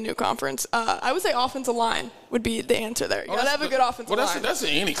 basically the new conference, I would say offensive line would be the answer there. You got to have a good offensive line. That's in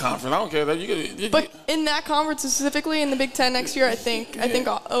any conference. I don't care. But in that conference specifically, in the Big Ten next year, I think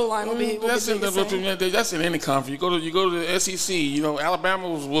O-line will be that's in any conference. You go to the SEC. Alabama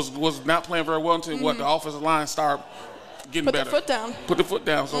was not playing very well until the offensive line started getting better. Put the foot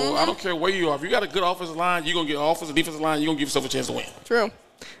down. So I don't care where you are. If you got a good offensive line, you're going to get offensive, defensive line, you're going to give yourself a chance to win. True.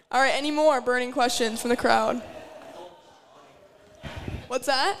 All right, any more burning questions from the crowd? What's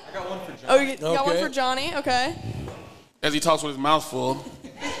that? I got one for Johnny. Oh, you got one for Johnny? Okay. As he talks with his mouth full.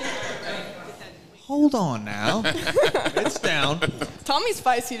 Hold on now. It's down. Tommy's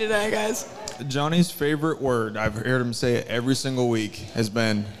feisty today, guys. Johnny's favorite word, I've heard him say it every single week, has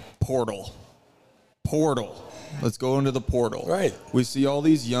been portal. Portal. Let's go into the portal. Right. We see all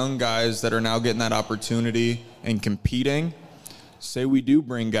these young guys that are now getting that opportunity and competing. Say we do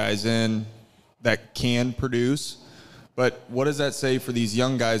bring guys in that can produce, but what does that say for these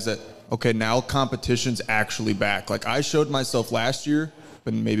young guys that, okay, now competition's actually back? Like I showed myself last year,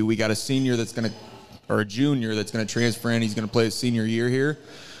 but maybe we got a senior that's going to, or a junior that's going to transfer in. He's going to play his senior year here.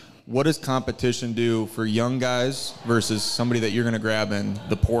 What does competition do for young guys versus somebody that you're going to grab in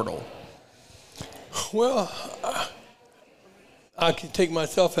the portal? Well, I can take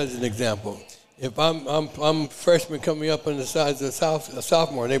myself as an example. If I'm freshman coming up on the size of a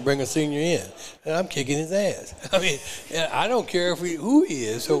sophomore, and they bring a senior in, and I'm kicking his ass. I mean, I don't care who he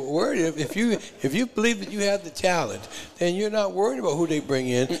is. So if you believe that you have the talent, then you're not worried about who they bring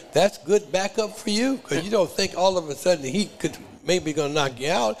in. That's good backup for you, because you don't think all of a sudden he could maybe going to knock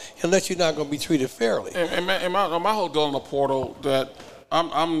you out unless you're not going to be treated fairly. And my whole deal in the portal that.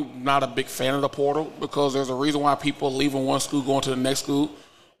 I'm not a big fan of the portal because there's a reason why people are leaving one school going to the next school.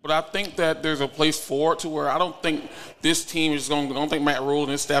 But I think that there's a place for it to where I don't think this team is going to – I don't think Matt Rule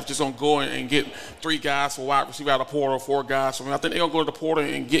and his staff just going to go and get 3 guys for wide receiver out of the portal, 4 guys. So I think they're going to go to the portal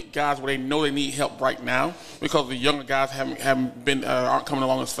and get guys where they know they need help right now because the younger guys aren't coming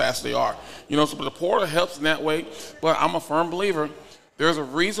along as fast as they are. So but the portal helps in that way. But I'm a firm believer there's a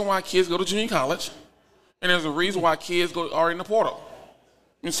reason why kids go to junior college, and there's a reason why kids are in the portal.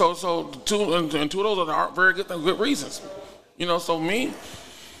 And so two of those aren't very good reasons. So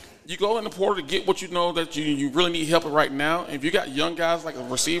you go in the portal to get what you know that you really need help with right now. And if you got young guys like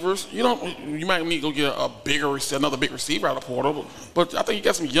receivers, you might need to go get another big receiver out of the portal. But I think you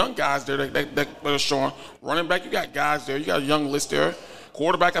got some young guys there that are showing. Running back, you got guys there. You got a young list there.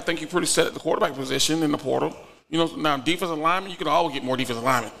 Quarterback, I think you're pretty set at the quarterback position in the portal. Now defensive lineman, you can always get more defensive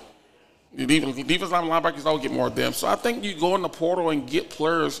linemen. Defensive linebackers always get more of them. So I think you go in the portal and get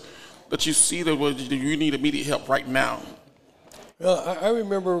players that you see that you need immediate help right now. Well, I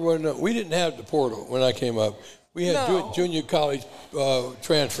remember when we didn't have the portal when I came up. We had junior college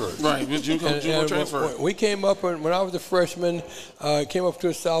transfers. Right, junior transfer. We came up, and when I was a freshman, came up to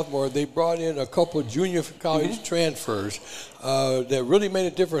a sophomore, they brought in a couple of junior college transfers that really made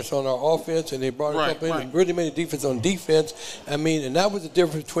a difference on our offense, and they brought a couple in and really made a difference on defense. I mean, and that was the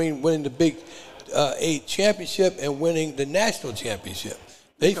difference between winning the Big 8 championship and winning the national championship.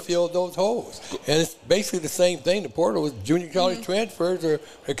 They filled those holes. And it's basically the same thing. The portal is junior college transfers they're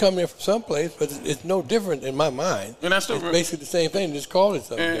coming in from someplace, but it's no different in my mind. And that's basically the same thing. Just call it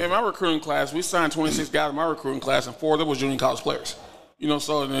something. In my recruiting class, we signed 26 guys in my recruiting class, and 4 of them were junior college players.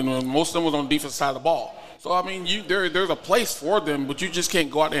 So and most of them was on the defensive side of the ball. So, I mean, there's a place for them, but you just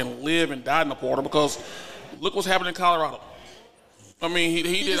can't go out there and live and die in the portal because look what's happening in Colorado. I mean, he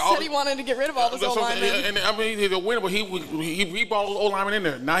did all. Said he wanted to get rid of all those O-linemen. And I mean, he's a winner, but he brought those O-linemen in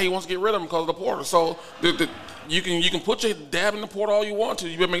there. Now he wants to get rid of them because of the portal. So You can put your dab in the portal all you want to.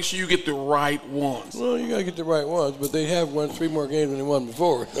 You better make sure you get the right ones. Well, you got to get the right ones, but they have won 3 more games than they won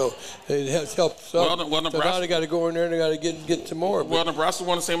before, so it has helped some. Well, so now they got to go in there and they got to get some more. Well, Nebraska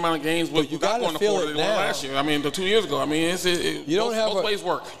won the same amount of games, but you got going to portal than they won last year. I mean, 2 years ago. I mean, both ways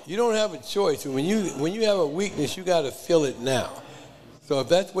work. You don't have a choice. When you have a weakness, you got to fill it now. So if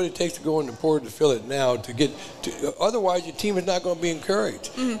that's what it takes to go in the portal to fill it now, otherwise your team is not going to be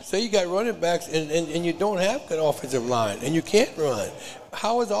encouraged. Mm-hmm. Say you got running backs and you don't have an offensive line and you can't run.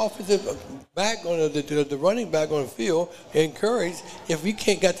 How is the offensive back going to the running back on the field encouraged if we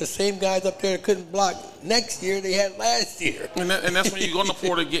can't got the same guys up there that couldn't block next year they had last year? And that's when you go in the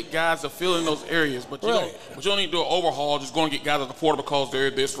portal to get guys to fill in those areas. But you don't need to do an overhaul. Just go and get guys at the portal because they're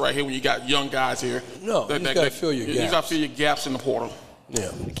this right here when you got young guys here. No, you got to fill your gaps. You got to fill your gaps in the portal. Yeah.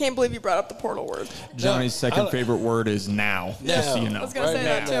 I can't believe you brought up the portal word. Johnny's second favorite word is now. Just so you know. I was going to say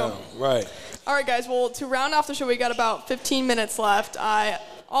that too. Right. All right, guys. Well, to round off the show, we got about 15 minutes left. I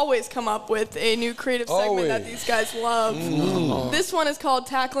always come up with a new creative segment that these guys love. Mm. This one is called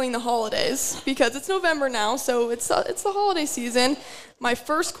Tackling the Holidays because it's November now, so it's the holiday season. My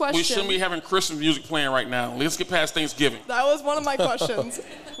first question. We shouldn't be having Christmas music playing right now. Let's get past Thanksgiving. That was one of my questions.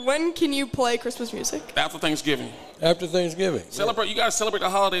 When can you play Christmas music? After Thanksgiving. After Thanksgiving. Celebrate. You got to celebrate the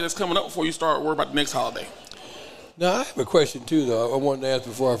holiday that's coming up before you start worrying about the next holiday. Now, I have a question, too, though. I wanted to ask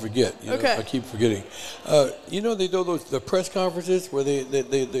before I forget. Okay. I keep forgetting. They do the press conferences where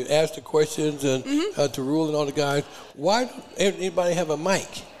they ask the questions and to rule and all the guys. Why don't anybody have a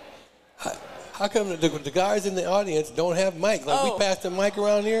mic? How come the guys in the audience don't have mic? Like we pass the mic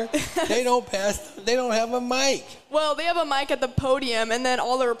around here, they don't have a mic. Well, they have a mic at the podium, and then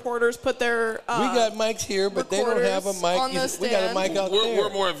all the reporters put their we got mics here, but they don't have a mic. We got a mic out there.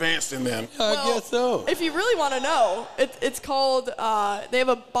 We're more advanced than them. I guess so. If you really want to know, it's called. They have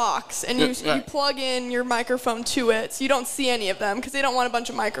a box, and you plug in your microphone to it, so you don't see any of them because they don't want a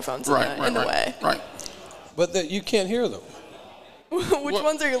bunch of microphones in the way. Right. But you can't hear them. Which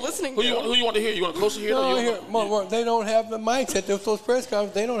ones are you listening to? Who you want to hear? You want closer here? They don't have the mics at those press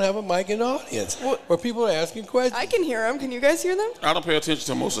conferences. They don't have a mic in the audience where people are asking questions. I can hear them. Can you guys hear them? I don't pay attention to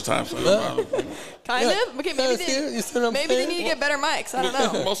them most of the time. So kind of? Okay, maybe they need to get better mics. I don't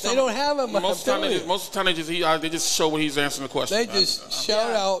know. They don't have a mic. Most of the time they just show when he's answering the question. They just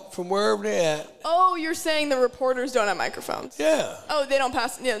shout out from wherever they're at. Oh, you're saying the reporters don't have microphones? Yeah. Oh, they don't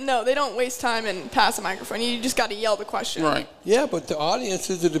pass. No, they don't waste time and pass a microphone. You just got to yell the question. Right. Yeah, but the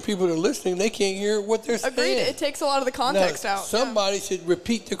audiences of the people that are listening, they can't hear what they're saying. Agreed. It takes a lot of the context out. Somebody should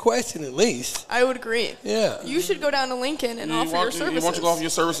repeat the question at least. I would agree. Yeah. You should go down to Lincoln and offer your services. You want to go off your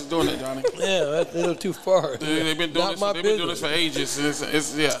services doing that, Johnny? Yeah, that's a little too far. They've been doing this for ages.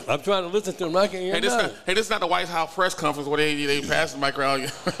 It's I'm trying to listen to them. I can't hear nothing. This is not the White House press conference where they pass the mic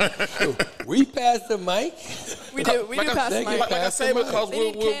around. We pass the mic. We do. We do pass the mic. Like I say, because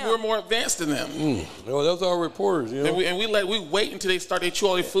we're more advanced than them. Well, those are reporters, you know. And we wait until they start their chew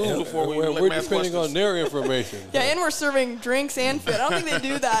all their food before we let them ask depending questions. on their information. Yeah, and we're serving drinks and food. I don't think they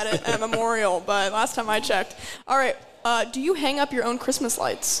do that at Memorial, but last time I checked. All right. Do you hang up your own Christmas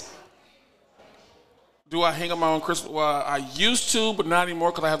lights? Do I hang up my own Christmas? Well, I used to, but not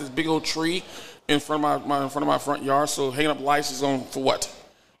anymore because I have this big old tree in front of my front yard. So hanging up lights is on for what?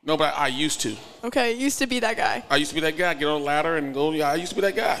 No, but I used to. Okay, used to be that guy. I used to be that guy. Get on a ladder and go. Yeah, I used to be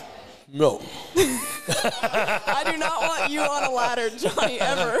that guy. No. I do not want you on a ladder, Johnny,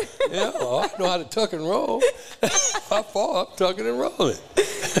 ever. Yeah, well, I know how to tuck and roll. If I fall, I'm tucking and rolling.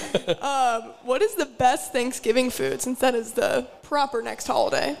 What is the best Thanksgiving food, since that is the proper next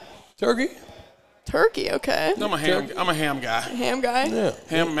holiday? Turkey. Turkey, okay. I'm a ham guy. Ham guy? Yeah.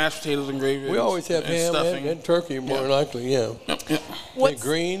 Ham, mashed potatoes, and gravy. We always have ham and turkey, more likely, yeah. Yep. And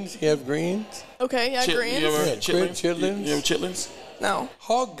greens. You have greens? Okay, yeah, greens. You ever chitlins? You ever chitlins? No.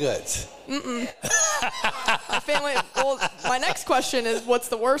 Hog guts. My family. Well, my next question is, what's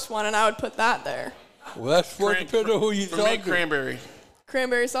the worst one? And I would put that there. Well, that's what depends on who you talk to. For me, cranberry.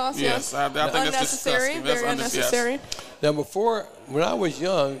 Cranberry sauce. Yes, I think that's disgusting. Very unnecessary. Now, when I was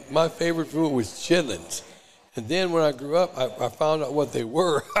young, my favorite food was chitlins. And then when I grew up, I found out what they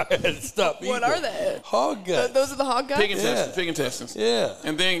were. I had to stop eating. What are they? Hog guts. Those are the hog guts? Pig intestines. Yeah.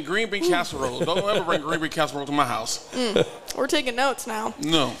 And then green bean casserole. Don't ever bring green bean casserole to my house. We're taking notes now.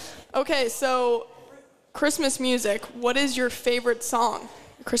 No. Okay, so Christmas music. What is your favorite song,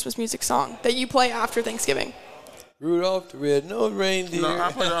 Christmas music song, that you play after Thanksgiving? Rudolph the Red-Nosed Reindeer. No,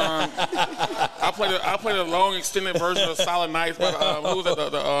 I played a long extended version of Silent Night by who was it?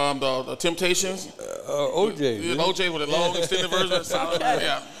 The Temptations. OJ. OJ with a long extended version of Silent Night.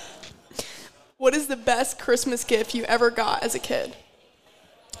 Yeah. What is the best Christmas gift you ever got as a kid?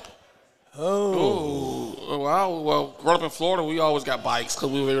 Well, growing up in Florida, we always got bikes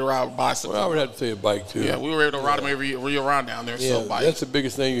because we were able to ride bicycles. Well, I would have to say a bike, too. Yeah, we were able to ride them every year round down there, so bikes. That's the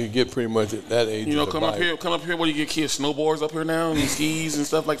biggest thing you can get pretty much at that age. Come up here, what do you get kids? Snowboards up here now and skis and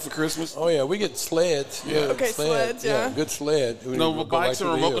stuff like for Christmas? Oh, yeah, we get sleds. Yeah. Okay, sleds, yeah. Good sled. Bikes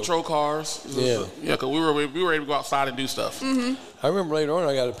and remote control cars. Yeah. Yeah, because we were able to go outside and do stuff. Mm-hmm. I remember later on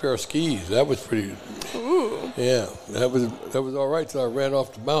I got a pair of skis. That was pretty. Ooh. Yeah, that was all right till I ran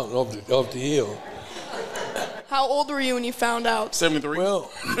off the mountain, off the hill. How old were you when you found out? 73.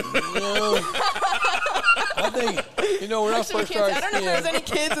 Well, I think, when I first started skiing. I don't know if there's any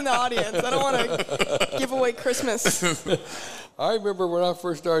kids in the audience. I don't want to give away Christmas. I remember when I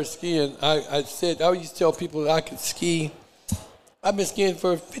first started skiing, I used to tell people that I could ski. I've been skiing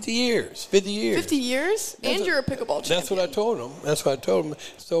for 50 years. 50 years? 50 years? And you're a pickleball champion. That's what I told them.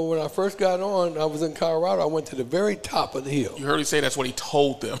 So when I first got on, I was in Colorado. I went to the very top of the hill. You heard me say that's what he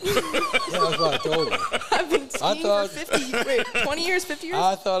told them. Yeah, that's what I told them. I've been skiing for 20 years, 50 years?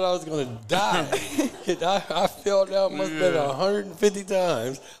 I thought I was going to die. I fell down must have been 150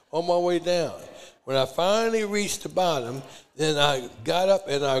 times on my way down. When I finally reached the bottom, then I got up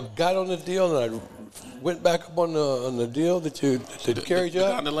and I got on the deal and I went back up on the deal that carried you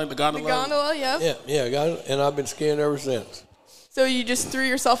up. The gondola, yeah. Yeah, I got it, and I've been skiing ever since. So you just threw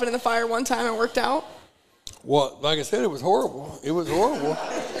yourself into the fire one time and worked out? Well, like I said, it was horrible.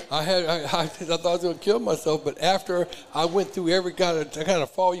 I thought I was going to kill myself, but after I went through every kind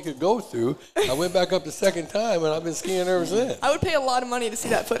of fall you could go through, I went back up the second time, and I've been skiing ever since. I would pay a lot of money to see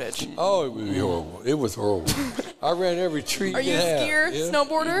that footage. Oh, it would be horrible. It was horrible. I ran every tree. Are you a skier,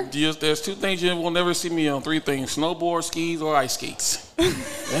 snowboarder? There's two things you will never see me on. Three things: snowboard, skis, or ice skates.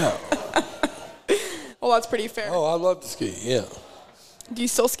 Yeah. Well, that's pretty fair. Oh, I love to ski. Yeah. Do you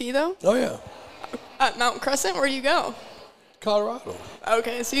still ski though? Oh yeah. At Mount Crescent, where do you go? Colorado.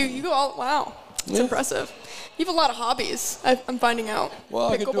 Okay, so you go all, wow. It's impressive. You have a lot of hobbies, I'm finding out. Well,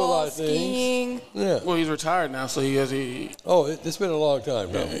 I can do a lot of skiing. things. Yeah. Well, he's retired now, so he has it's been a long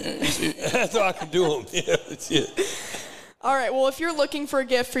time now. That's all I can do them. Yeah, that's it. All right, well, if you're looking for a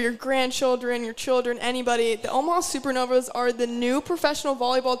gift for your grandchildren, your children, anybody, the Omaha Supernovas are the new professional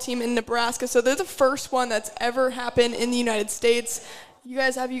volleyball team in Nebraska. So they're the first one that's ever happened in the United States.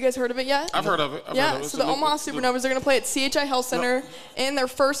 Have you guys heard of it yet? I've heard of it. So the Omaha Supernovas are going to play at CHI Health Center, and their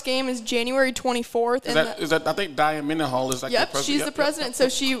first game is January 24th. Is that I think Diane Mendenhall is like the president. She's the president. So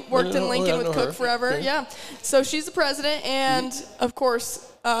she worked in Lincoln with Cook forever. Okay. Yeah. So she's the president, and of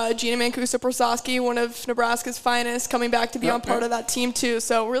course, Gina Mancuso-Prososki, one of Nebraska's finest, coming back to be on part of that team too.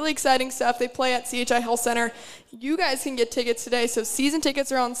 So really exciting stuff. They play at CHI Health Center. You guys can get tickets today. So season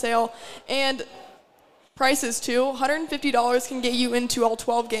tickets are on sale, and prices too. $150 can get you into all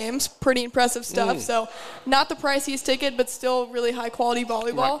 12 games. Pretty impressive stuff. So not the priciest ticket, but still really high quality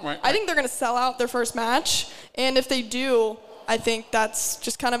volleyball. Right. I think they're going to sell out their first match. And if they do, I think that's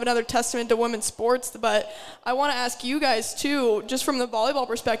just kind of another testament to women's sports. But I want to ask you guys too, just from the volleyball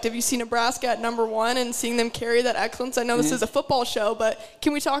perspective, you see Nebraska at number one and seeing them carry that excellence. I know this is a football show, but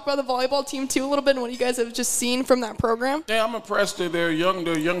can we talk about the volleyball team too a little bit and what you guys have just seen from that program? Yeah, I'm impressed that they're a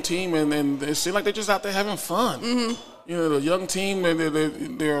young team, and it seems like they're just out there having fun. Mm-hmm. The young team,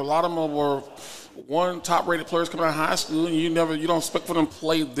 there are a lot of them were one top-rated players coming out of high school, and you don't expect for them to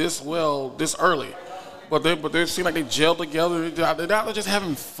play this well this early. But they seem like they gel together. They're out there just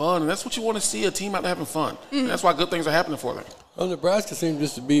having fun, and that's what you want to see, a team out there having fun. And that's why good things are happening for them. Well, Nebraska seems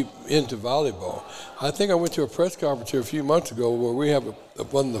just to be into volleyball. I think I went to a press conference here a few months ago where we have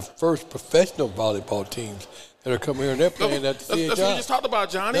one of the first professional volleyball teams that are coming here, and they're playing at the CHI. That's what you just talked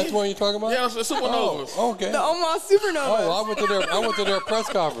about, Johnny. That's what you're talking about? Yeah, it's the Supernovas. Oh, okay. The Omaha Supernovas. Oh, I went to their press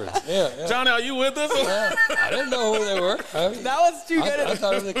conference. Yeah. Johnny, are you with us? I didn't know who they were. That was too good. I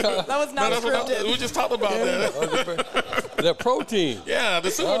thought it was that was not scripted. We just talked about that. The pro team. Yeah, the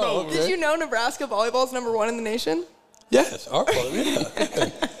Supernovas. Oh, okay. Did you know Nebraska volleyball is number one in the nation? Yes, our part. Yeah.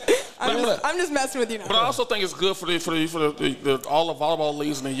 I'm just messing with you now. But I also think it's good for all the volleyball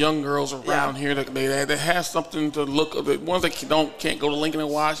leagues and the young girls around here that they have something to look at. The ones that can't go to Lincoln and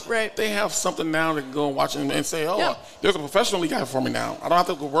watch, right? They have something now to go and watch and say, there's a professional league out for me now. I don't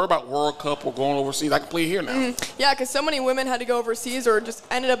have to worry about World Cup or going overseas. I can play here now. Mm-hmm. Yeah, because so many women had to go overseas or just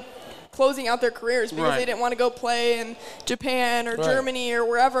ended up closing out their careers because they didn't want to go play in Japan or Germany or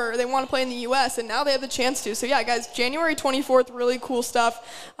wherever. They want to play in the U.S., and now they have the chance to. So, yeah, guys, January 24th, really cool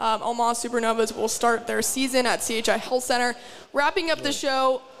stuff. Omaha Supernovas will start their season at CHI Health Center. Wrapping up the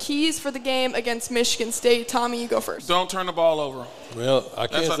show, keys for the game against Michigan State. Tommy, you go first. Don't turn the ball over. Well, I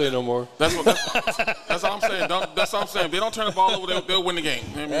can't say no more. That's all I'm saying. That's all I'm saying. If they don't turn the ball over, they'll win the game.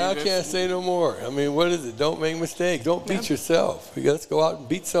 I can't say no more. I mean, what is it? Don't make mistakes. Don't beat yourself. Let's go out and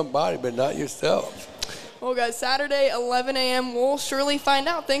beat somebody. but not yourselves. Well, guys, Saturday, 11 a.m., we'll surely find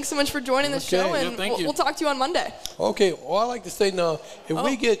out. Thanks so much for joining the show, and we'll talk to you on Monday. Okay, well, I like to say now, if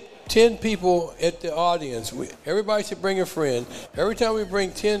we get 10 people at the audience, everybody should bring a friend. Every time we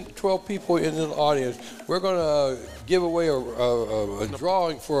bring 10, 12 people in the audience, we're going to give away a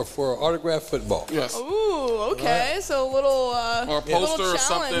drawing for autographed football. Yes. Ooh, okay. Right. So a little or a poster or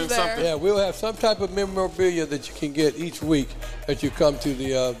something. Yeah, we'll have some type of memorabilia that you can get each week that you come to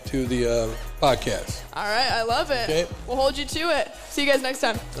the podcast. All right, I love it. Okay. We'll hold you to it. See you guys next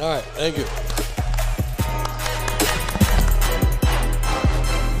time. All right, thank you.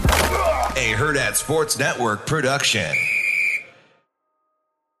 A Hurrdat Sports Network production.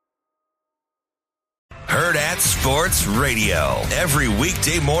 Hurrdat Sports Radio, every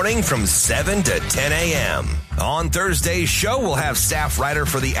weekday morning from 7 to 10 a.m. On Thursday's show, we'll have staff writer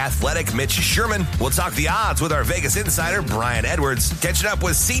for The Athletic, Mitch Sherman. We'll talk the odds with our Vegas insider, Brian Edwards. Catching up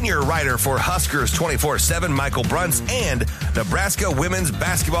with senior writer for Huskers 24/7, Michael Bruntz, and Nebraska women's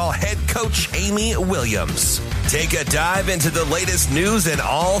basketball head coach, Amy Williams. Take a dive into the latest news and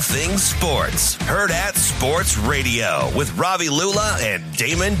all things sports. Hurrdat Sports Radio with Ravi Lula and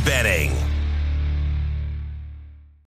Damon Benning.